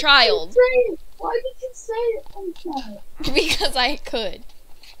 You're a child. Why did you say it like that? Because I could.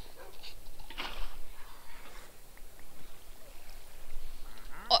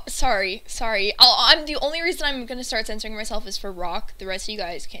 Oh, sorry. I'm the only reason I'm gonna start censoring myself is for Rock. The rest of you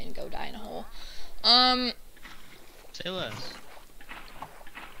guys can go die in a hole. Say less.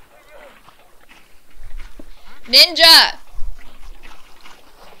 Ninja!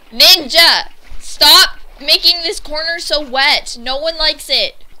 Stop making this corner so wet. No one likes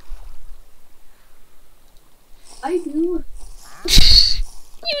it. I do.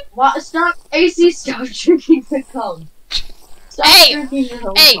 Stop, AC, stop drinking the cum. Stop drinking your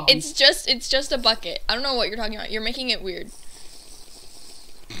own cum. it's just a bucket. I don't know what you're talking about. You're making it weird.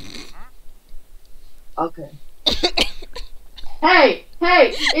 Okay. Hey,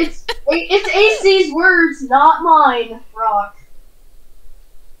 it's AC's words, not mine, Rock.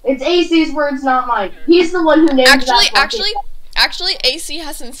 It's AC's words, not mine. He's the one who named that bucket. Actually, AC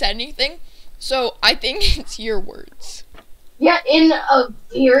hasn't said anything, so I think it's your words. Yeah, in a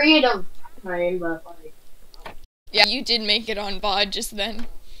period of time, but like... Yeah, you did make it on VOD just then.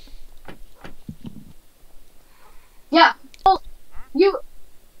 Yeah, well,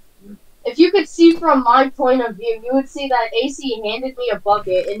 if you could see from my point of view, you would see that AC handed me a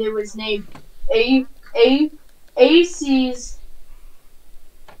bucket, and it was named AC's...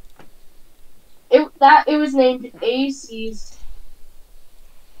 It was named AC's...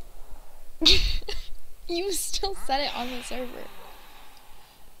 You still said it on the server.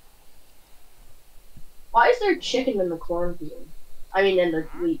 Why is there chicken in the cornfield? I mean, in the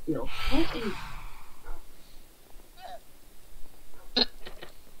wheat field.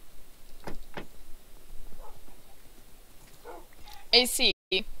 AC,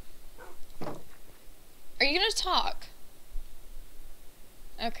 are you gonna talk?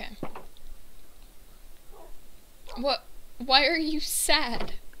 Okay. What? Why are you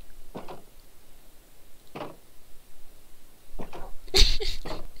sad?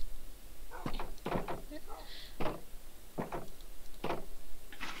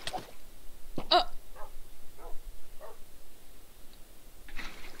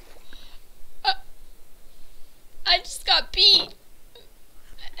 I just got beat.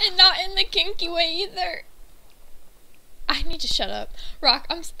 And not in the kinky way either. I need to shut up. Rock,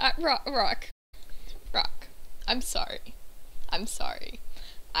 Rock. I'm sorry. I'm sorry.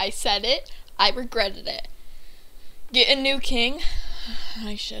 I said it. I regretted it. Get a new king?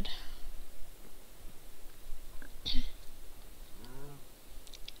 I should.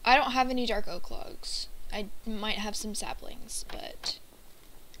 I don't have any dark oak logs. I might have some saplings, but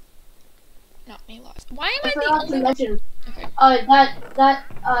not many logs. Why am I the only one? Okay.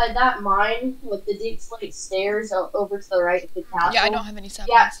 That mine with the deep slate stairs over to the right of the castle. Yeah, I don't have any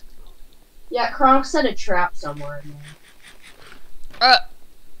saplings. Yeah, Kronk set a trap somewhere in there.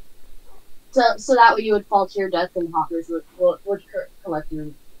 So that way you would fall to your death and hoppers would collect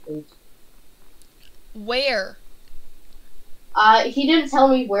your food. Where? He didn't tell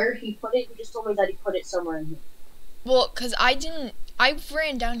me where he put it, he just told me that he put it somewhere in here. Well, 'cause I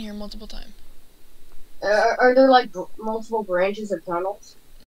ran down here multiple times. Are there, like, multiple branches of tunnels?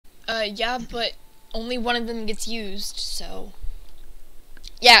 Yeah, but only one of them gets used, so...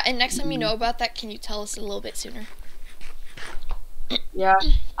 Yeah, and next time you know about that, can you tell us a little bit sooner? Yeah,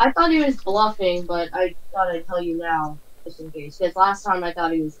 I thought he was bluffing, but I thought I'd tell you now, just in case. Because last time I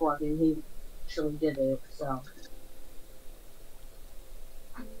thought he was bluffing, he actually did it, so...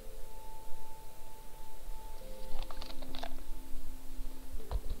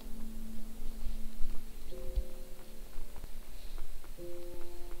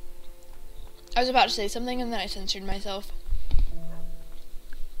 I was about to say something and then I censored myself.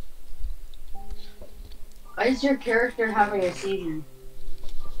 Why is your character having a seizure?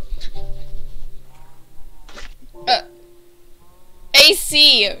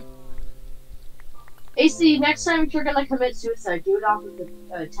 AC! AC, next time if you're gonna commit suicide, do it off of the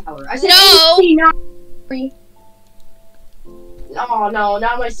tower. I said No! AC, not Siri. No,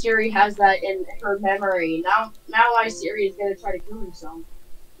 now my Siri has that in her memory. Now my Siri is gonna try to kill himself.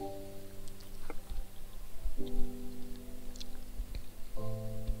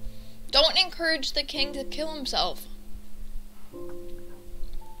 Don't encourage the king to kill himself.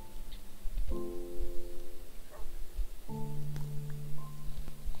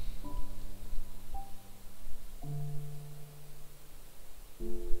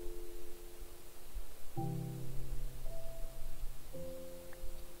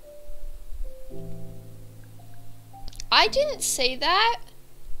 I didn't say that.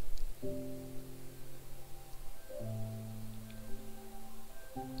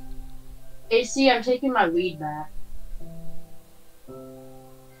 AC, I'm taking my weed back.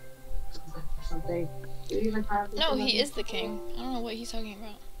 Something. Do you even have No, he is the king. I don't know what he's talking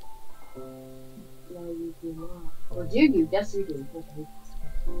about. No, you do not. Or do you? Yes, you do. Okay.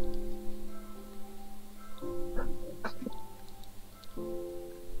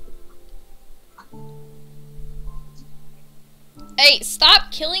 Hey,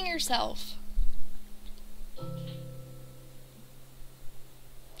 stop killing yourself.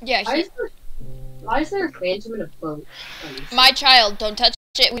 Yeah, why is there a phantom in a boat? My child, don't touch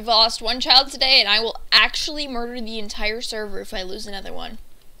it. We've lost one child today, and I will actually murder the entire server if I lose another one.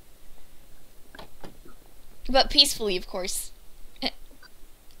 But peacefully, of course.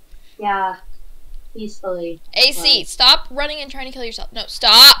 Yeah, peacefully. AC, stop running and trying to kill yourself. No,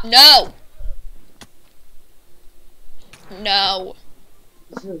 stop! No! No.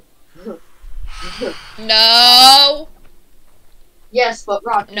 No! Yes, but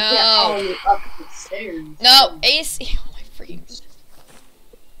Rock, you No. can't follow me up the stairs. No, AC. Oh my freaking goodness.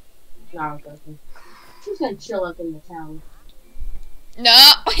 No, I'm joking. She's gonna chill up in the town.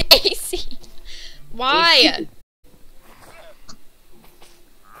 No, AC. Why? AC.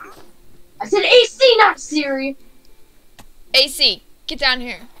 I said AC, not Siri. AC, get down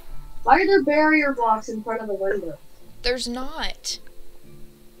here. Why are there barrier blocks in front of the window? There's not.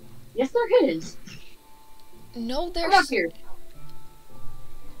 Yes, there is. No, there's. Come up here.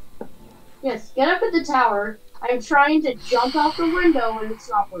 Yes, get up at the tower. I'm trying to jump out the window and it's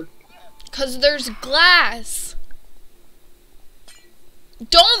not working. 'Cause there's glass.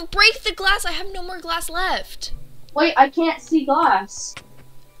 Don't break the glass. I have no more glass left. Wait, I can't see glass.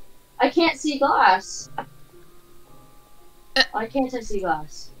 I can't see glass. Why can't I see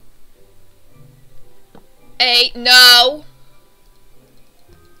glass? Hey, no.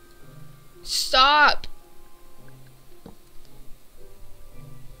 Stop.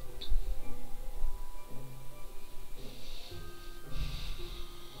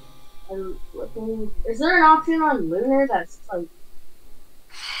 I'm looking. Is there an option on Lunar that's like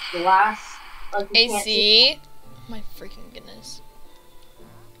glass? Like you can't see? Oh my freaking goodness.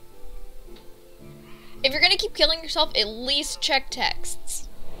 If you're gonna keep killing yourself, at least check texts.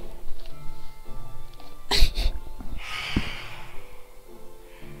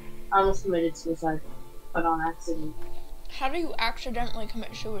 I almost committed suicide, but on accident. How do you accidentally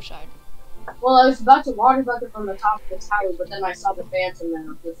commit suicide? Well, I was about to water bucket from the top of the tower, but then I saw the phantom there,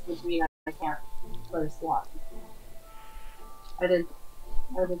 which means I can't let it walk. I did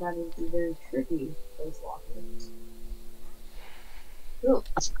that would be very tricky, place walking. Ooh.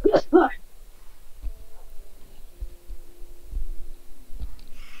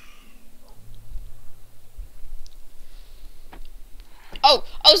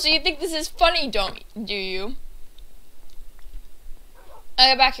 Oh, so you think this is funny, do you?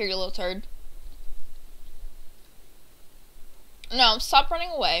 Get back here, you little turd. No, stop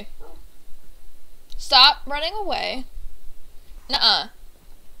running away. Stop running away. Nuh-uh.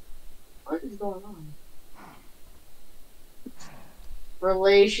 What is going on?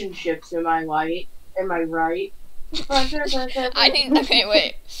 Relationships, am I right? Am I right? Okay,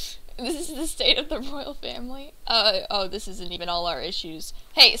 wait. This is the state of the royal family? Oh, this isn't even all our issues.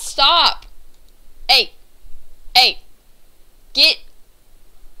 Hey, stop! Hey! Get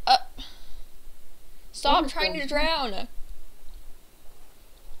up! Stop trying to drown!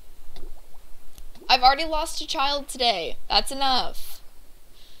 I've already lost a child today. That's enough.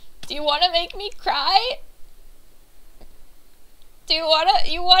 Do you want to make me cry? You wanna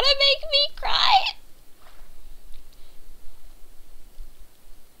make me cry?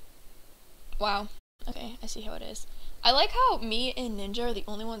 Wow. Okay, I see how it is. I like how me and Ninja are the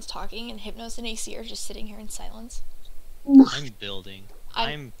only ones talking and Hypnos and AC are just sitting here in silence. I'm building.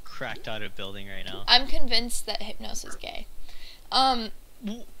 I'm cracked out of building right now. I'm convinced that Hypnos is gay.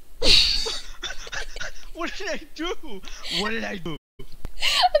 What did I do? What did I do?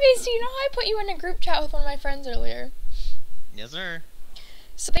 Okay, so you know how I put you in a group chat with one of my friends earlier? Yes, sir.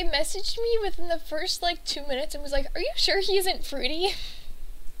 So they messaged me within the first, 2 minutes and was like, are you sure he isn't fruity?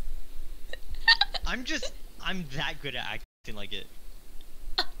 I'm that good at acting like it.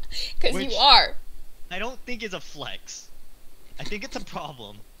 Because you are. I don't think it's a flex. I think it's a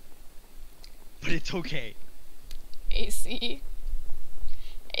problem. But it's okay. AC.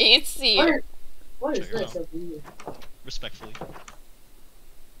 What is this over here? Respectfully.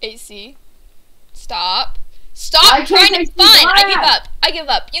 AC. Stop trying to- Fine, I give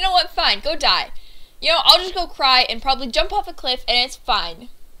up. You know what? Fine, go die. You know, I'll just go cry and probably jump off a cliff and it's fine.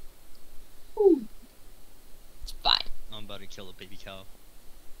 Ooh. It's fine. I'm about to kill a baby cow.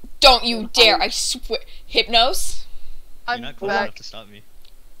 Don't you dare, I swear. Hypnos? You're not close enough to stop me.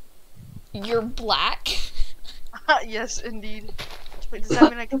 You're black? Yes, indeed. Wait, does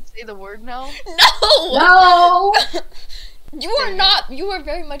that mean I can say the word now? No! You are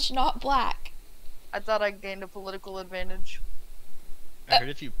very much not black. I thought I gained a political advantage. I heard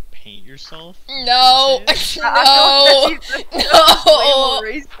if you paint yourself. No! No! No!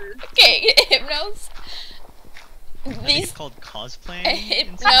 Okay, Hypnos. I think it's called cosplaying.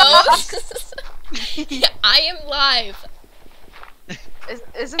 Hypnos. I am live.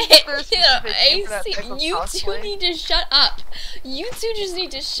 Isn't there a specific name for that type of You cosplay? two need to shut up. You two just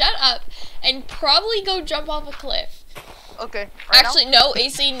need to shut up and probably go jump off a cliff. Okay. Actually, no,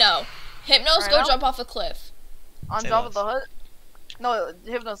 AC, no. Hypnos, go now? jump off a cliff. On top of the hut? No,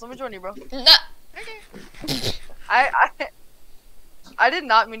 Hypnos, let me join you, bro. Nah. Okay. I did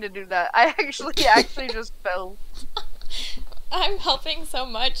not mean to do that. I actually just fell. I'm helping so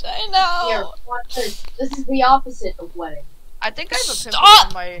much. I know. Here, this is the opposite of wedding. I think I have a pimple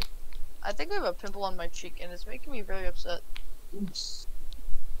on my. I think I have a pimple on my cheek, and it's making me very upset.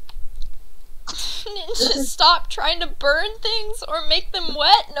 Ninja, stop trying to burn things or make them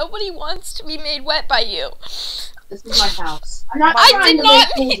wet. Nobody wants to be made wet by you. This is my house. I did not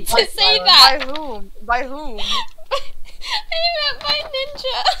mean to say that. By whom? By whom? I meant by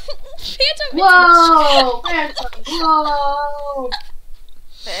Ninja. Phantom. Whoa! Phantom! Whoa!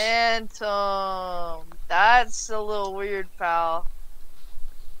 Phantom. That's a little weird, pal.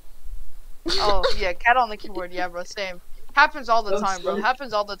 Oh, yeah, cat on the keyboard. Yeah, bro, same. Happens all the time, bro.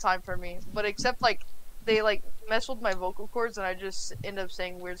 Happens all the time for me. But except, they like mess with my vocal cords, and I just end up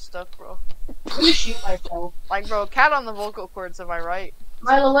saying weird stuff, bro. Let me shoot myself. Like, bro, cat on the vocal cords. Am I right?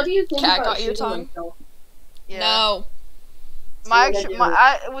 Milo, what do you think Cat about got your shooting tongue? myself? Yeah. No.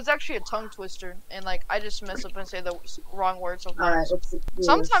 It was actually a tongue twister, and like I just mess up and say the wrong words Alright, sometimes. let's do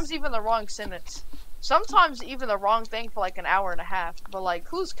Sometimes this. even the wrong sentence. Sometimes even the wrong thing for like an hour and a half. But like,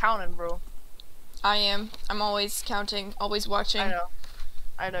 who's counting, bro? I am. I'm always counting, always watching.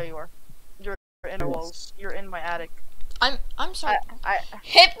 I know you are. You're in the walls. You're in my attic. I'm sorry.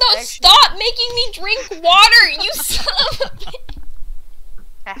 Hypno, actually- stop making me drink water, you son of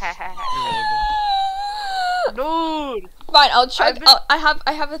a Dude. Fine, I'll chug. been- I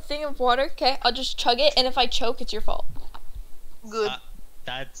have a thing of water. Okay, I'll just chug it, and if I choke, it's your fault. Good.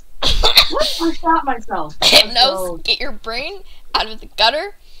 That's I shot myself. Hypnos, get your brain out of the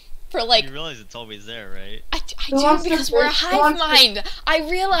gutter. For like, you realize it's always there, right? I Who do wants to because we're a fish? Who hive wants to- mind. I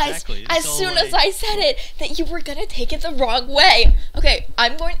realized Exactly, as so, soon as like- I said it that you were gonna take it the wrong way. Okay, I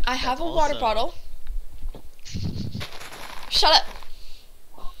have a That's water also- bottle. Shut up.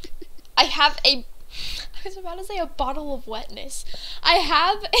 I was about to say a bottle of wetness. I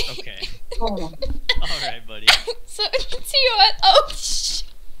have a... Okay. Hold on. Alright, buddy. So, see what? Oh, shh.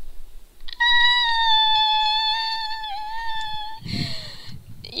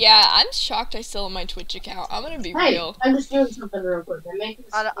 Yeah, I'm shocked I still have my Twitch account. I'm gonna be Hey, real. I'm just doing something real quick. I'm making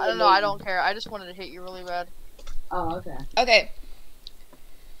I don't know. I don't care. I just wanted to hit you really bad. Oh, okay. Okay.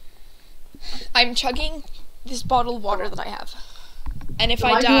 I'm chugging this bottle of water that I have. And if So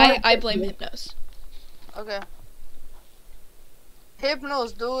I why do you die, wanna I hit blame me? Hypnos. Okay.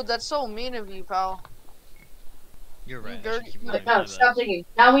 Hypnos, dude. That's so mean of you, pal. You're right. I dirty- should keep you- going No, with stop digging.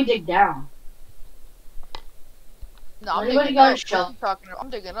 Now we dig down. No, I'm Anybody digging got a up. shovel? What you talking about? I'm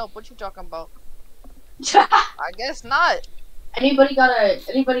digging up. What you talking about? Anybody I guess not.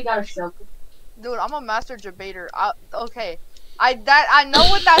 got a shovel? Dude, I'm a master debater. Okay. I know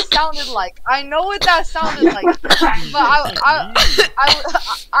what that sounded like. I know what that sounded like. But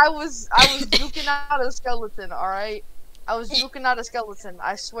I was juking out a skeleton, alright? I was juking out a skeleton,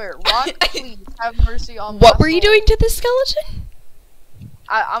 I swear. Rock, please, have mercy on What my were you soul. doing to the skeleton?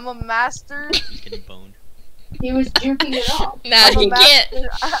 I'm a master. He's getting boned. He was juking it off. Nah, I'm a you can't.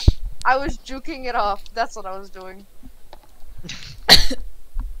 master. I was juking it off. That's what I was doing.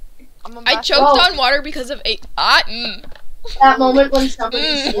 I'm a I master. choked Whoa. on water because of a. That moment when somebody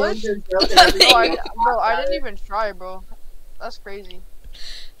Mm. steals your joke and Bro, everybody I didn't even try, bro. That's crazy.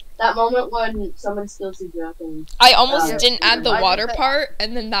 That moment when someone steals your joke and I almost Yeah. didn't add the I water did that- part,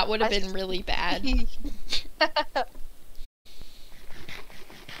 and then that would have I- been really bad.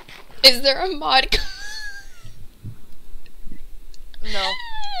 Is there a mod? No.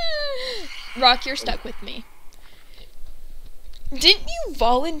 Rock, you're stuck with me. Didn't you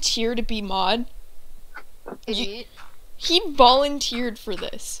volunteer to be mod? Idiot. He volunteered for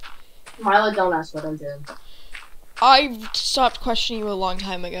this. Milo, don't ask what I'm doing. I stopped questioning you a long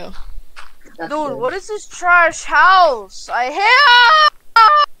time ago. That's Dude, good. what is this trash house? I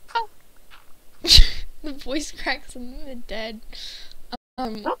hate. The voice cracks and then the dead. I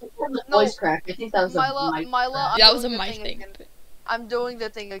don't think that was a No. voice crack. I think that was Mila, a mic Mila, crack. I'm That was a doing the my thing thing. again. I'm doing the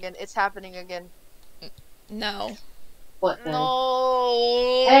thing again. It's happening again. No. What the?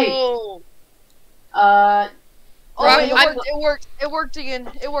 No. Hey. Oh Rock, wait, I'm- it worked. It worked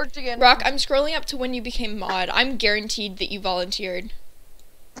again. It worked again. Rock, I'm scrolling up to when you became mod. I'm guaranteed that you volunteered.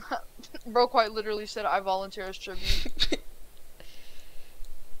 Bro quite literally said I volunteer as tribute.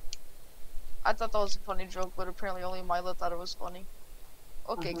 I thought that was a funny joke, but apparently only Mila thought it was funny.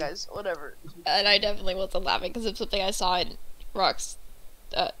 Okay, guys, whatever. And I definitely wasn't laughing because of something I saw in Rock's.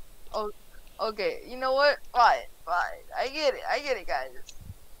 Okay, you know what? Fine. I get it, guys.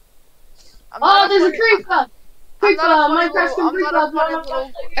 I'm Oh, not there's a funny- creeper! I'm Creeper! not a funny Minecraft's little- I'm not a creeper!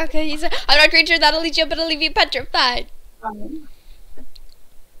 funny little- Okay, he said, I'm not a creature that'll eat you, but I'll leave you petrified. I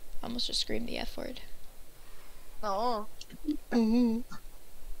almost just screamed the F word. No. Uh-huh.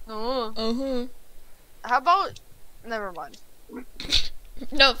 No. Uh-huh. How about? Never mind.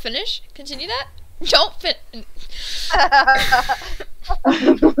 No, finish? Continue that? Don't fin-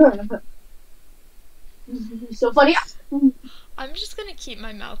 So funny. I'm just gonna keep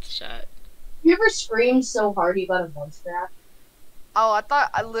my mouth shut. You ever screamed so hard you got a voice crack? Oh, I thought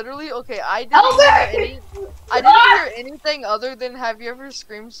I literally okay. I didn't Help hear me! any. I didn't hear anything other than "Have you ever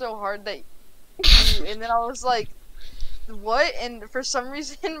screamed so hard that?" You, and then I was like, "What?" And for some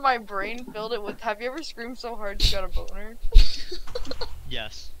reason, my brain filled it with "Have you ever screamed so hard you got a boner?"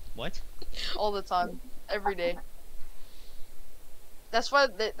 Yes. What? All the time, every day. That's why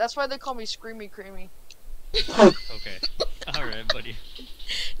they call me Screamy Creamy. Okay. Alright, buddy.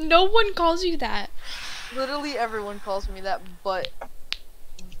 No one calls you that. Literally everyone calls me that, but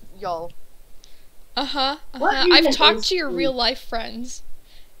y'all. I've talked to your real life friends.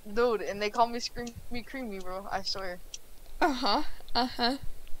 Dude, and they call me Screamy Creamy, bro. I swear.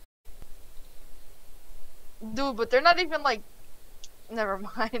 Dude, but they're not even like. Never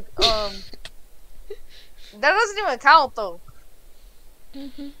mind. That doesn't even count though.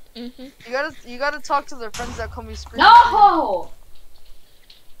 You gotta talk to their friends that call me Screamy Creamy. No!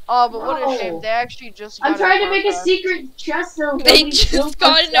 Oh, but what a shame. They actually just got I'm trying to make a secret chest so they just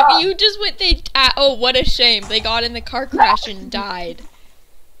got in you just went oh, what a shame. They got in the car crash and died.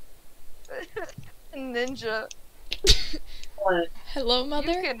 Ninja. What? Hello,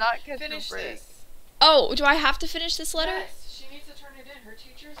 mother? You cannot get Finish the break. this. Oh, do I have to finish this letter? Yes, she needs to turn it in. Her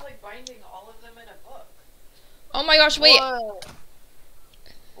teacher's like binding all of them in a book. Oh my gosh, wait. What?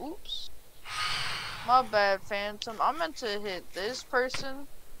 Oops. My bad, Phantom. I meant to hit this person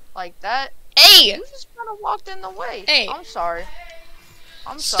like that. Hey! You just kind of walked in the way. Hey. I'm sorry.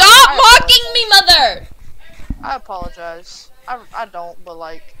 I'm sorry. Stop mocking me, mother! I apologize. I don't, but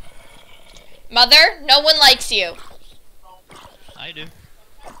like. Mother, no one likes you. I do.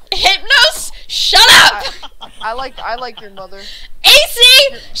 Hypnos, shut up! I like your mother.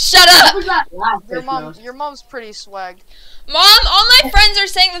 AC, shut up! What was that last Your mom's pretty swag. Mom, all my friends are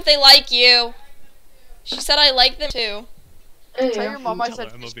saying that they like you. She said I like them too. Tell your mom I Tell said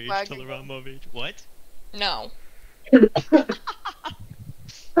her I'm she's of age. swag. Tell her I'm of age. What? No.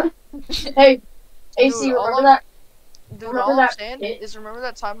 Hey, AC, Dude, remember that? Dude, Remember all I'm that saying pit? is remember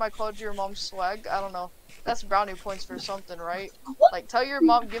that time I called your mom swag? I don't know. That's brownie points for something, right? Like, tell your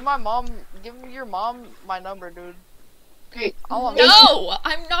mom, give your mom my number, dude. Hey, No,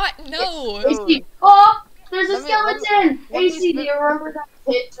 I'm not, no. AC, oh, there's a Let me- skeleton! let me AC, do spit- you remember that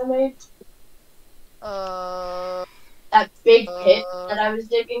pit I made? Uh, That big pit that I was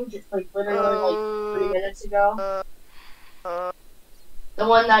digging just like literally like 3 minutes ago? The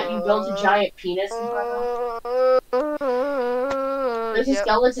one that you built a giant penis in front of? There's a yep.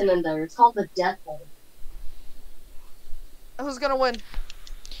 skeleton in there. It's called the Death Hole. Who's gonna win?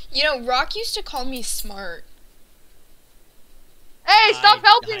 You know, Rock used to call me smart. Hey, stop I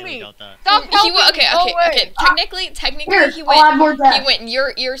helping highly me! doubt that. Stop helping me! Okay. Go away. Technically, Here, he I'll add more went. death. He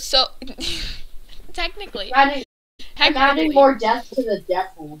went. You're so. Technically. I'm adding Technically. more death to the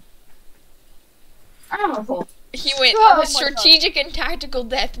Death Hole. I don't know. He went Oh my strategic and tactical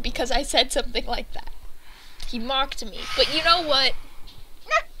death because I said something like that. He mocked me. But you know what?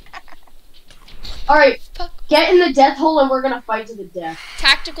 Alright, Fuck. get in the Death Hole and we're gonna fight to the death.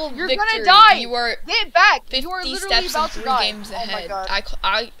 Tactical You're victory. gonna die! You are Get back! 50 You are literally steps and about to 3 die. games Oh my ahead.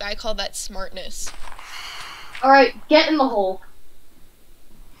 god. I call that smartness. Alright, get in the hole.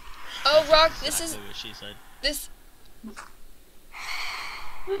 Oh, Rock, this is Exactly what she said. this.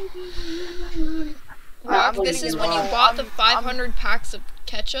 I'm Rock, this getting is in when the you hole. bought the I'm 500 packs of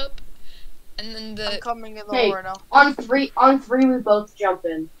ketchup, and then I'm the coming in the Hey. hole right now. On three we both jump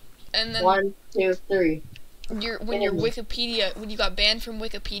in. and then 1, 2, 3. when you got banned from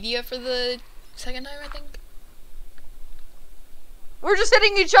Wikipedia for the second time, I think. We're just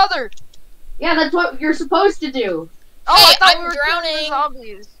hitting each other! Yeah, that's what you're supposed to do. Oh, Hey, I thought I'm we were killing drowning. the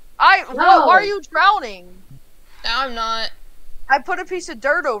zombies. No. Why are you drowning? No, I'm not. I put a piece of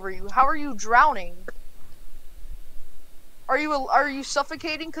dirt over you. How are you drowning? Are you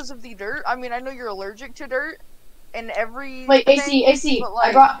suffocating because of the dirt? I mean, I know you're allergic to dirt and every. Wait, AC, but,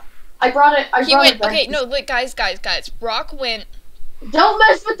 like, I brought it. He went. Okay, no, look, guys. Rock went. Don't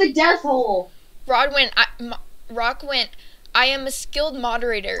mess with the Death Hole. Rock went. I am a skilled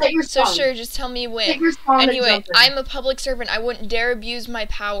moderator. Take your So spawn. sure, just tell me Take when. your spawn and Anyway, jump in. I'm a public servant. I wouldn't dare abuse my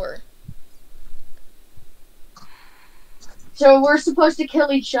power. So we're supposed to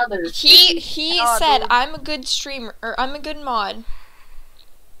kill each other. He Oh, said dude. I'm a good streamer, or I'm a good mod.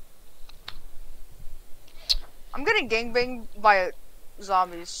 I'm getting gangbanged by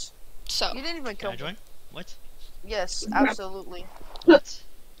zombies. So You didn't even Can kill I me. join? What? Yes, absolutely. What?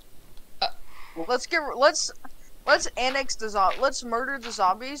 Let's annex the let's murder the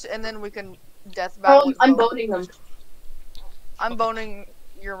zombies and then we can death battle. Oh, with I'm both. voting them. I'm boning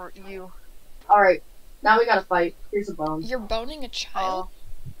you. Alright, now we gotta fight. Here's a bone. you're boning a child,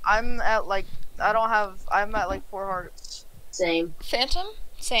 I'm at like I'm at like 4 hearts. Same. Phantom?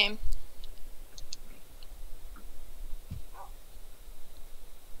 Same.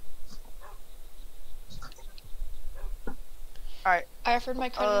 Alright. I offered my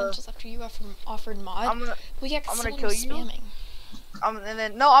credentials after you offered mod. I'm gonna I'm gonna kill you. spamming. and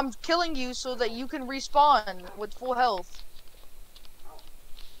then no, I'm killing you so that you can respawn with full health.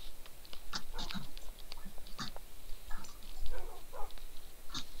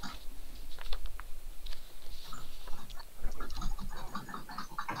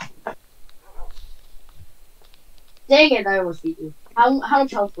 Dang it, I almost beat you. How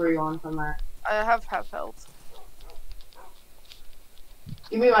much health were you on from that? I have half health.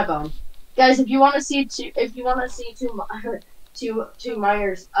 Give me my bone. Guys, if you want to see two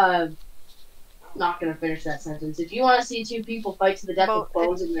miners, not gonna finish that sentence. If you want to see two people fight to the death with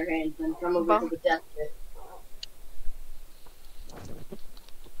bones in their hands, then come over to the death pit.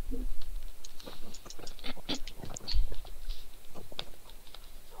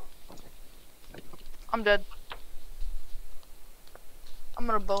 I'm dead. I'm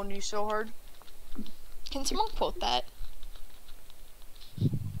gonna bone you so hard. Can someone quote that?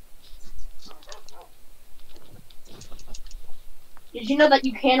 Did you know that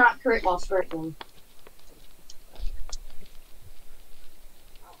you cannot crit while striking?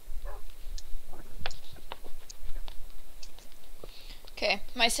 Okay,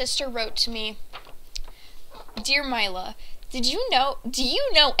 my sister wrote to me, Dear Mila, do you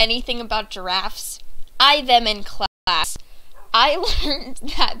know anything about giraffes? I them in class. I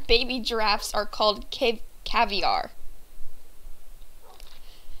learned that baby giraffes are called caviar.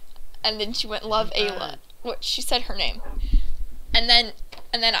 And then she went, love Ayla. What, she said her name. And then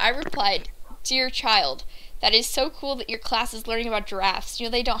I replied, Dear child, that is so cool that your class is learning about giraffes. You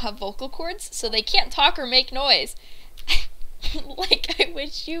know they don't have vocal cords, so they can't talk or make noise. Like I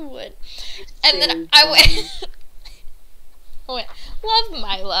wish you would. And then I went, love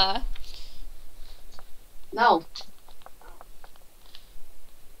Mila. No.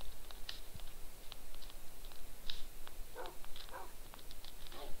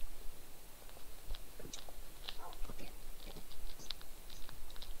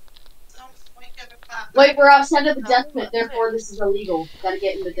 Wait, we're outside of the death pit, therefore this is illegal. Gotta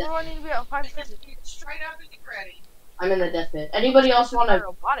get in the death pit. I need to be at 5 Straight up and get ready. I'm in the death pit. Anybody else want a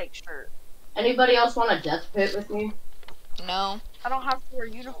robotic shirt? Anybody else want a death pit with me? No. I don't have to wear a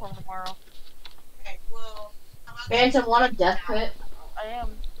uniform tomorrow. Okay, well. Phantom, want a death pit? I am.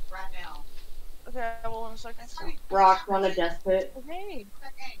 Right now. Okay, I will in a second. Rock, want a death pit? Okay.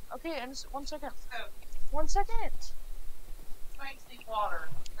 Okay, and 1 second. So, 1 second. makes the water.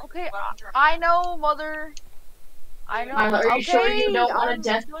 Okay, I know, mother. I know. Mila, are you sure you don't want a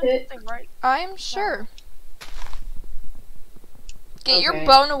death pit? Right. I'm sure. Get your Okay.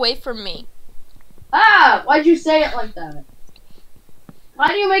 bone away from me. Ah! Why'd you say it like that? Why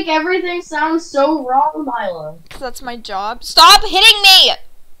do you make everything sound so wrong, Mila? 'Cause that's my job. Stop hitting me!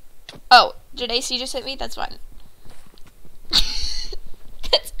 Oh, did AC just hit me? That's fine.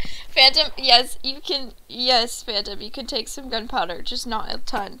 That's, Phantom, yes, you can. Yes, Phantom, you can take some gunpowder, just not a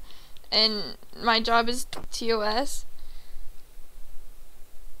ton. And my job is TOS.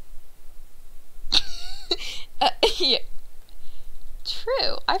 Yeah.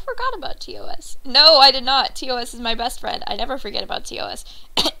 True. I forgot about TOS. No, I did not. TOS is my best friend. I never forget about TOS.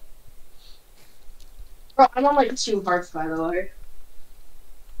 Bro, I'm on like 2 hearts, by the way.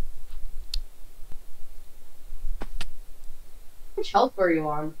 How much health were you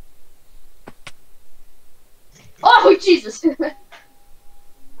on? Oh, Jesus!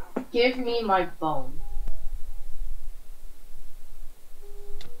 Give me my phone.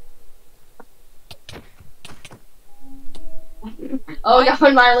 Oh god,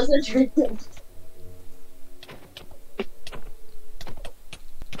 Mila's a drink.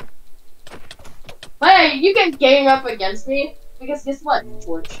 Hey, you can gang up against me, because guess what?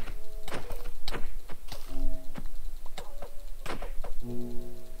 Torch.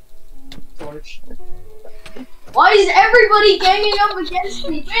 Torch. Why is everybody ganging up against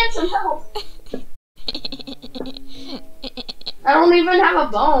me? Phantom, help! I don't even have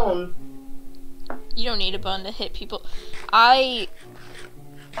a bone. You don't need a bone to hit people.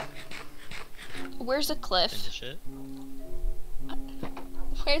 Where's a cliff? Finish it.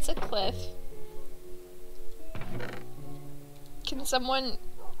 Where's a cliff? Can someone...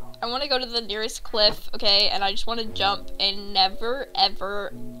 I want to go to the nearest cliff, okay? And I just want to jump and never,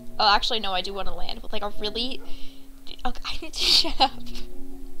 ever... Oh, actually, no, I do want to land with, like, a really... Okay, I need to shut up.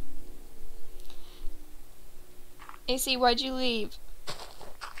 AC, why'd you leave?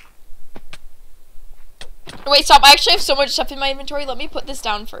 Wait, stop. I actually have so much stuff in my inventory. Let me put this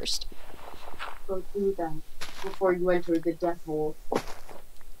down first. Go do that before you enter the death hole.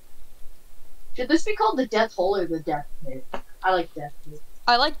 Should this be called the death hole or the death pit? I like death pit.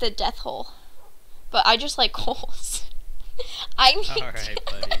 I like the death hole. But I just like holes. I need Alright,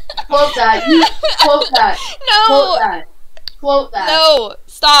 buddy. Quote that. You quote that. No! Quote that. Quote that. No!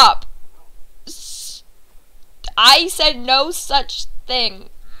 Stop! I said no such thing.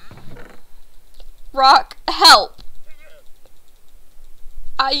 Rock, help!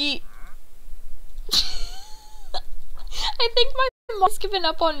 I think my mom's given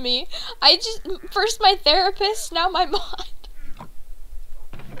up on me. First my therapist, now my mod.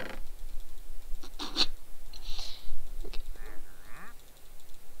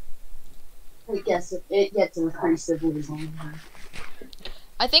 I guess it gets increased if it is on her.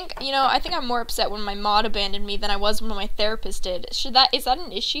 I think I'm more upset when my mod abandoned me than I was when my therapist did. Is that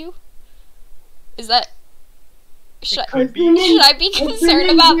an issue? Should I be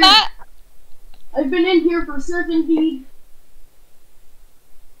concerned about that? I've been in here for 17.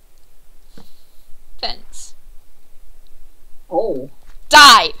 Fence. Oh.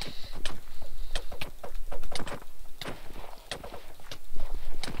 Die!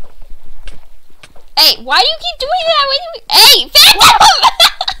 Hey, why do you keep doing that? Hey, Phantom!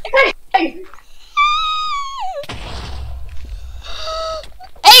 Hey!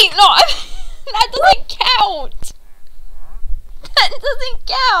 Hey, no, that doesn't count. That doesn't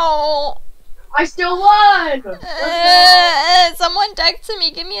count. I still won! Someone texted me.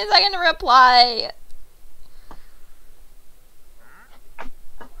 Give me a second to reply.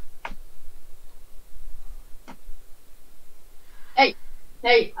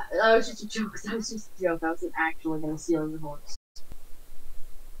 Hey, that was just a joke. That was just a joke. I wasn't actually gonna steal your horse.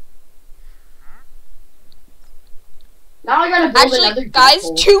 Now I gotta build another Actually, guys,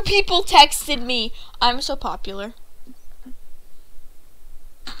 hole. 2 people texted me. I'm so popular.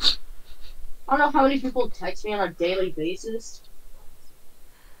 I don't know how many people text me on a daily basis.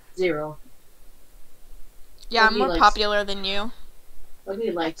 0. Yeah, I'm more popular than you.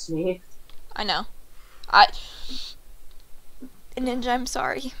 Nobody likes me. I know. Ninja, I'm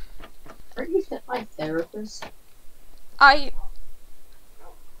sorry. Aren't you my therapist? I'm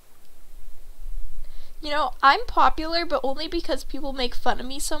popular, but only because people make fun of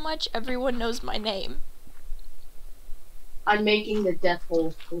me so much, everyone knows my name. I'm making the death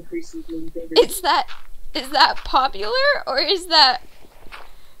hole increasingly bigger. Is that popular, or is that...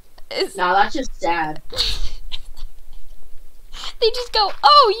 No, that's just sad. They just go,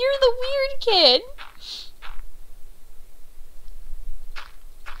 oh, you're the weird kid.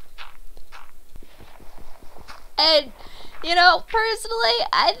 And, personally,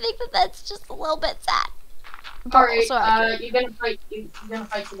 I think that's just a little bit sad. Alright, you're gonna fight to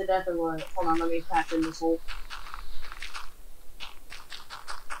the death or what? Hold on, let me patch in this hole.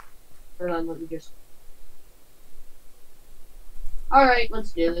 Hold on, let me just... Alright,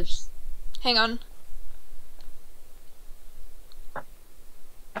 let's do this. Hang on.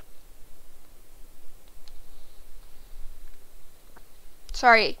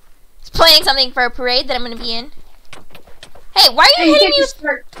 Sorry. It's planning something for a parade that I'm gonna be in. Hey, why are you hitting me with...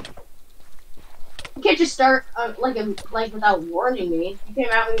 You can't just start, like without warning me. You came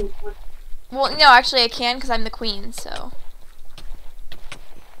out with... Well, no, actually I can, because I'm the queen, so...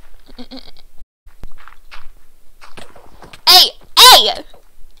 Hey!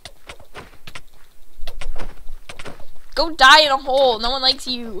 Go die in a hole. No one likes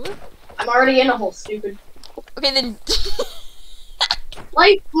you. I'm already in a hole, stupid. Okay, then...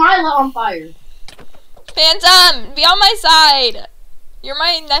 Light Milo on fire. Phantom, be on my side. You're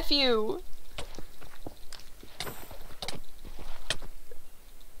my nephew.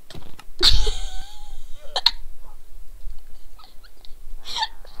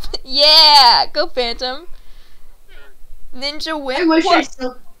 Yeah, go Phantom. Ninja win.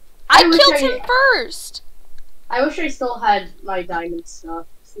 I killed him first. I wish I still had my diamond stuff.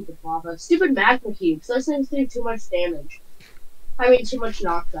 Stupid lava. Stupid magma cubes. Those things do too much damage. I mean, too much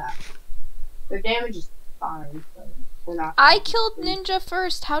knockback. Their damage is fine, but they're not. I killed Ninja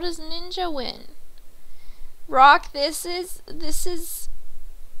first. How does Ninja win? Rock, this is...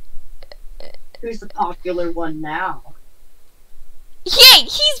 Who's the popular one now? Yay!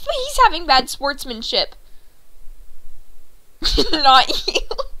 He's having bad sportsmanship. Not you.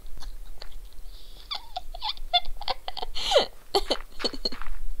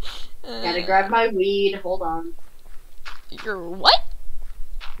 Gotta grab my weed. Hold on. Your what?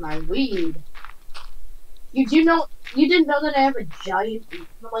 My weed. You didn't know that I have a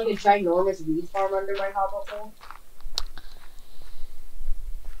ginormous weed farm under my hovel hole?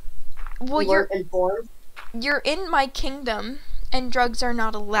 Well, you're informed. You're in my kingdom, and drugs are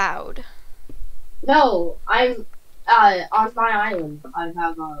not allowed. No, I'm on my island. I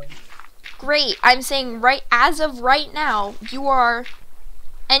have Great. I'm saying as of right now, you are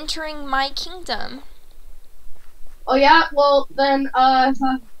entering my kingdom. Oh yeah, well then tell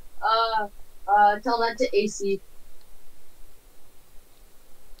that to AC.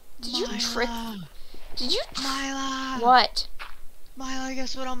 Did you trick? Did you? Mila! What? Mila,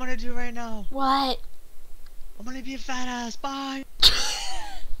 guess what I'm gonna do right now? What? I'm gonna be a fat ass. Bye.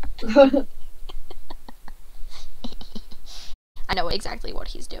 I know exactly what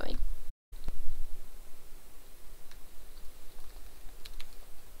he's doing.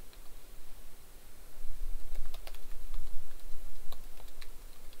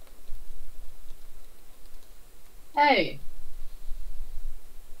 Hey.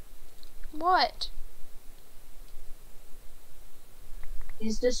 What?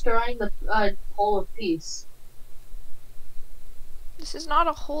 He's destroying the pole of peace. This is not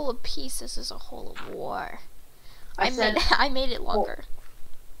a hole of peace, this is a hole of war. I made it longer.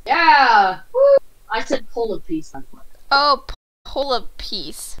 Yeah! Woo! I said pole of peace. Oh, pole of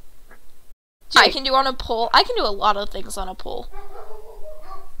peace. I can do on a pole. I can do a lot of things on a pole.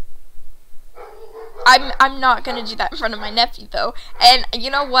 I'm not gonna do that in front of my nephew though. And you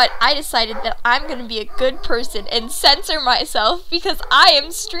know what? I decided that I'm gonna be a good person and censor myself because I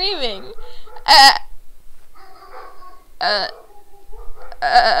am streaming.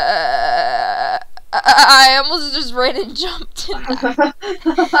 I almost just ran and jumped in that.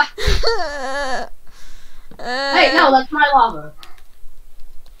 Hey, no, that's my lava.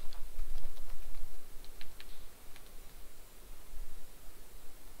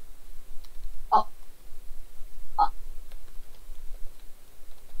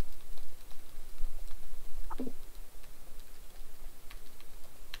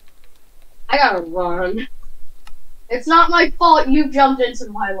 I gotta run. It's not my fault you jumped into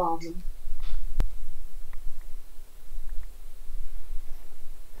my lava.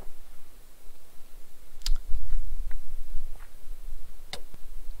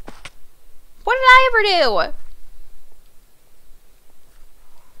 What did I ever do?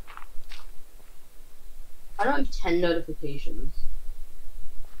 I don't have 10 notifications.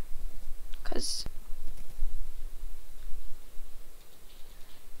 'Cause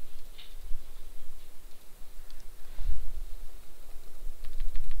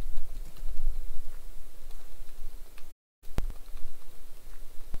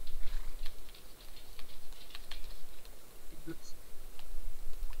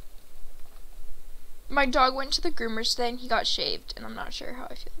my dog went to the groomers today and he got shaved, and I'm not sure how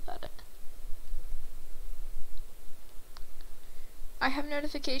I feel about it. I have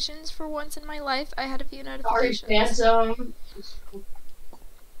notifications for once in my life. I had a few notifications. Sorry, Phantom.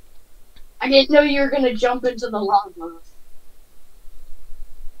 I didn't know you were gonna jump into the lava.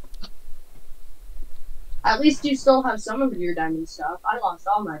 At least you still have some of your diamond stuff. I lost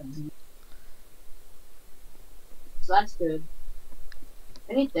all my diamonds. So that's good.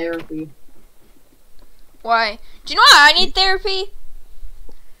 I need therapy. Why? Do you know why I need therapy?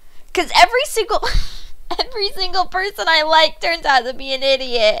 'Cause every single person I like turns out to be an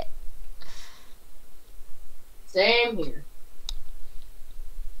idiot. Same here.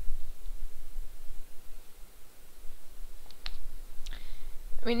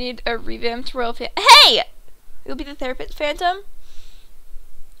 We need a revamped royal Hey! You'll be the therapist, Phantom?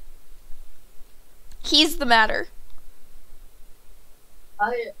 He's the matter.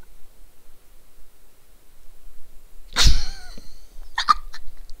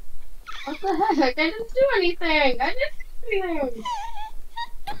 What the heck? I didn't do anything! I didn't do anything!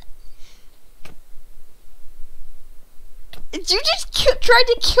 You just tried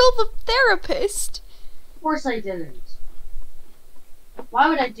to kill the therapist! Of course I didn't. Why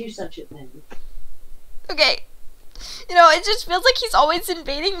would I do such a thing? Okay. You know, it just feels like he's always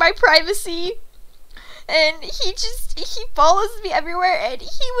invading my privacy. And he follows me everywhere, and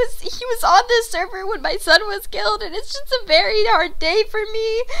he was on this server when my son was killed, and it's just a very hard day for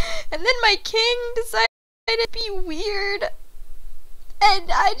me. And then my king decided to be weird.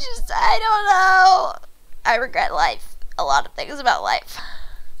 And I don't know. I regret life. A lot of things about life.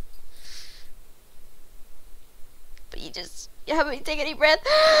 But you haven't even taken any breath.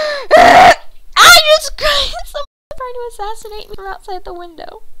 I just cried. Someone's trying to assassinate me from outside the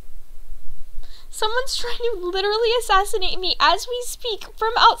window. Someone's trying to literally assassinate me as we speak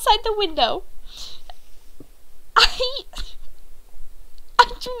from outside the window. I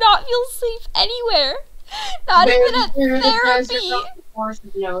do not feel safe anywhere. Not even at therapy.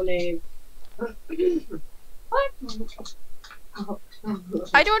 No name. What?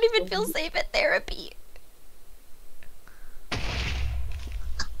 I don't even feel safe at therapy.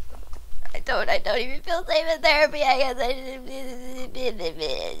 I don't even feel safe at therapy. I guess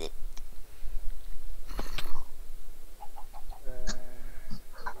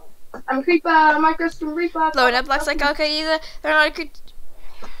I'm a creeper. I'm a custom creeper. blowing up looks like Al-Qaeda. They're not a creep.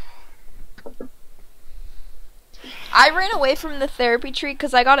 I ran away from the therapy tree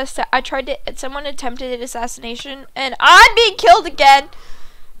because someone attempted an assassination, and I'm being killed again.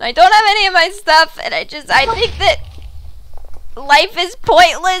 I don't have any of my stuff, and I think that life is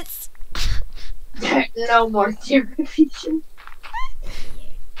pointless. No more therapy.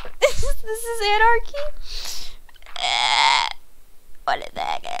 This is anarchy. What is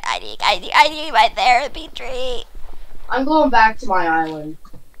that? I need my therapy treat. I'm going back to my island.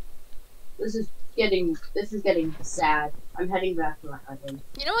 This is getting sad. I'm heading back to my island.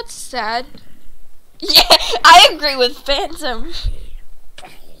 You know what's sad? Yeah, I agree with Phantom.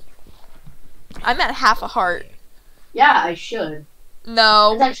 I'm at half a heart. Yeah, I should.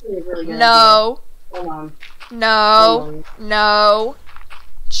 No. That's actually a really good idea. No. Hold on. No. No.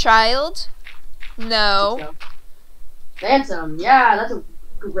 Child. No. Phantom. Yeah, that's a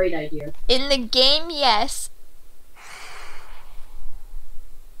great idea. In the game, yes.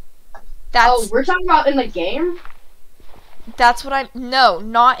 That's, oh, we're talking about in the game? That's what I'm. No,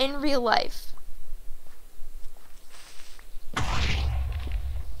 not in real life.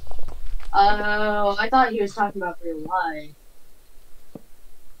 Oh, I thought he was talking about real life.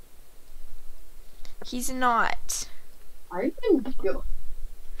 He's not. I've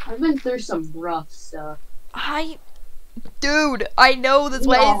been through some rough stuff. Dude, I know that's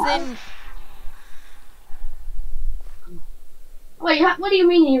why it's in. Wait, what do you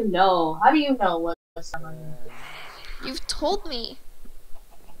mean you know? How do you know what's going on? You've told me.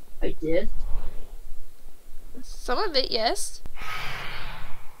 I did? Some of it, yes.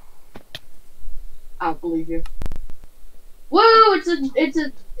 I don't believe you. Woo! It's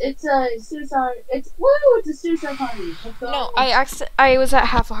a suicide. It's a suicide party. Let's go. No, I was at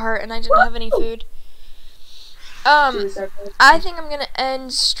half a heart and I didn't have any food. I think I'm gonna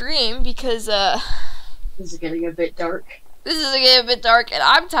end stream because this is getting a bit dark. This is getting a bit dark and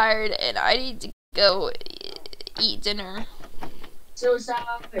I'm tired and I need to go eat dinner.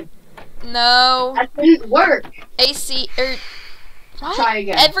 Suicide. No. That didn't work. AC what? Try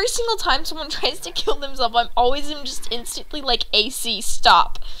again. Every single time someone tries to kill themselves, I'm always just instantly like, AC,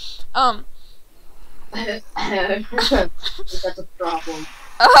 stop. That's a problem.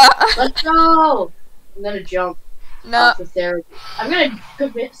 Let's go! I'm gonna jump off the therapy. I'm gonna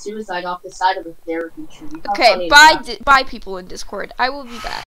commit suicide off the side of the therapy tree. Okay, bye people in Discord. I will be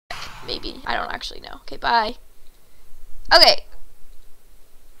back. Maybe. I don't actually know. Okay, bye. Okay.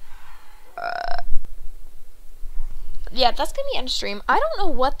 Yeah, that's gonna be end stream. I don't know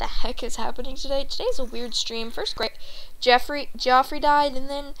what the heck is happening today. Today's a weird stream. First, great. Geoffrey died, and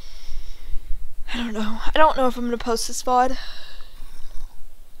then I don't know. I don't know if I'm gonna post this VOD.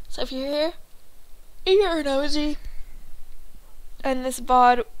 So if you're here, you're nosy. And this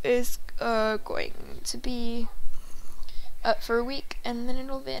VOD is going to be up for a week, and then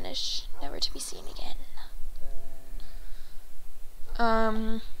it'll vanish, never to be seen again.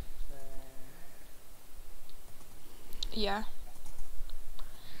 Yeah.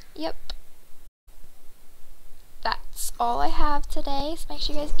 Yep. That's all I have today. So make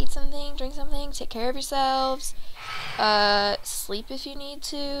sure you guys eat something, drink something, take care of yourselves. Sleep if you need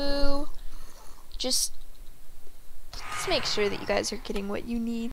to. Just make sure that you guys are getting what you need.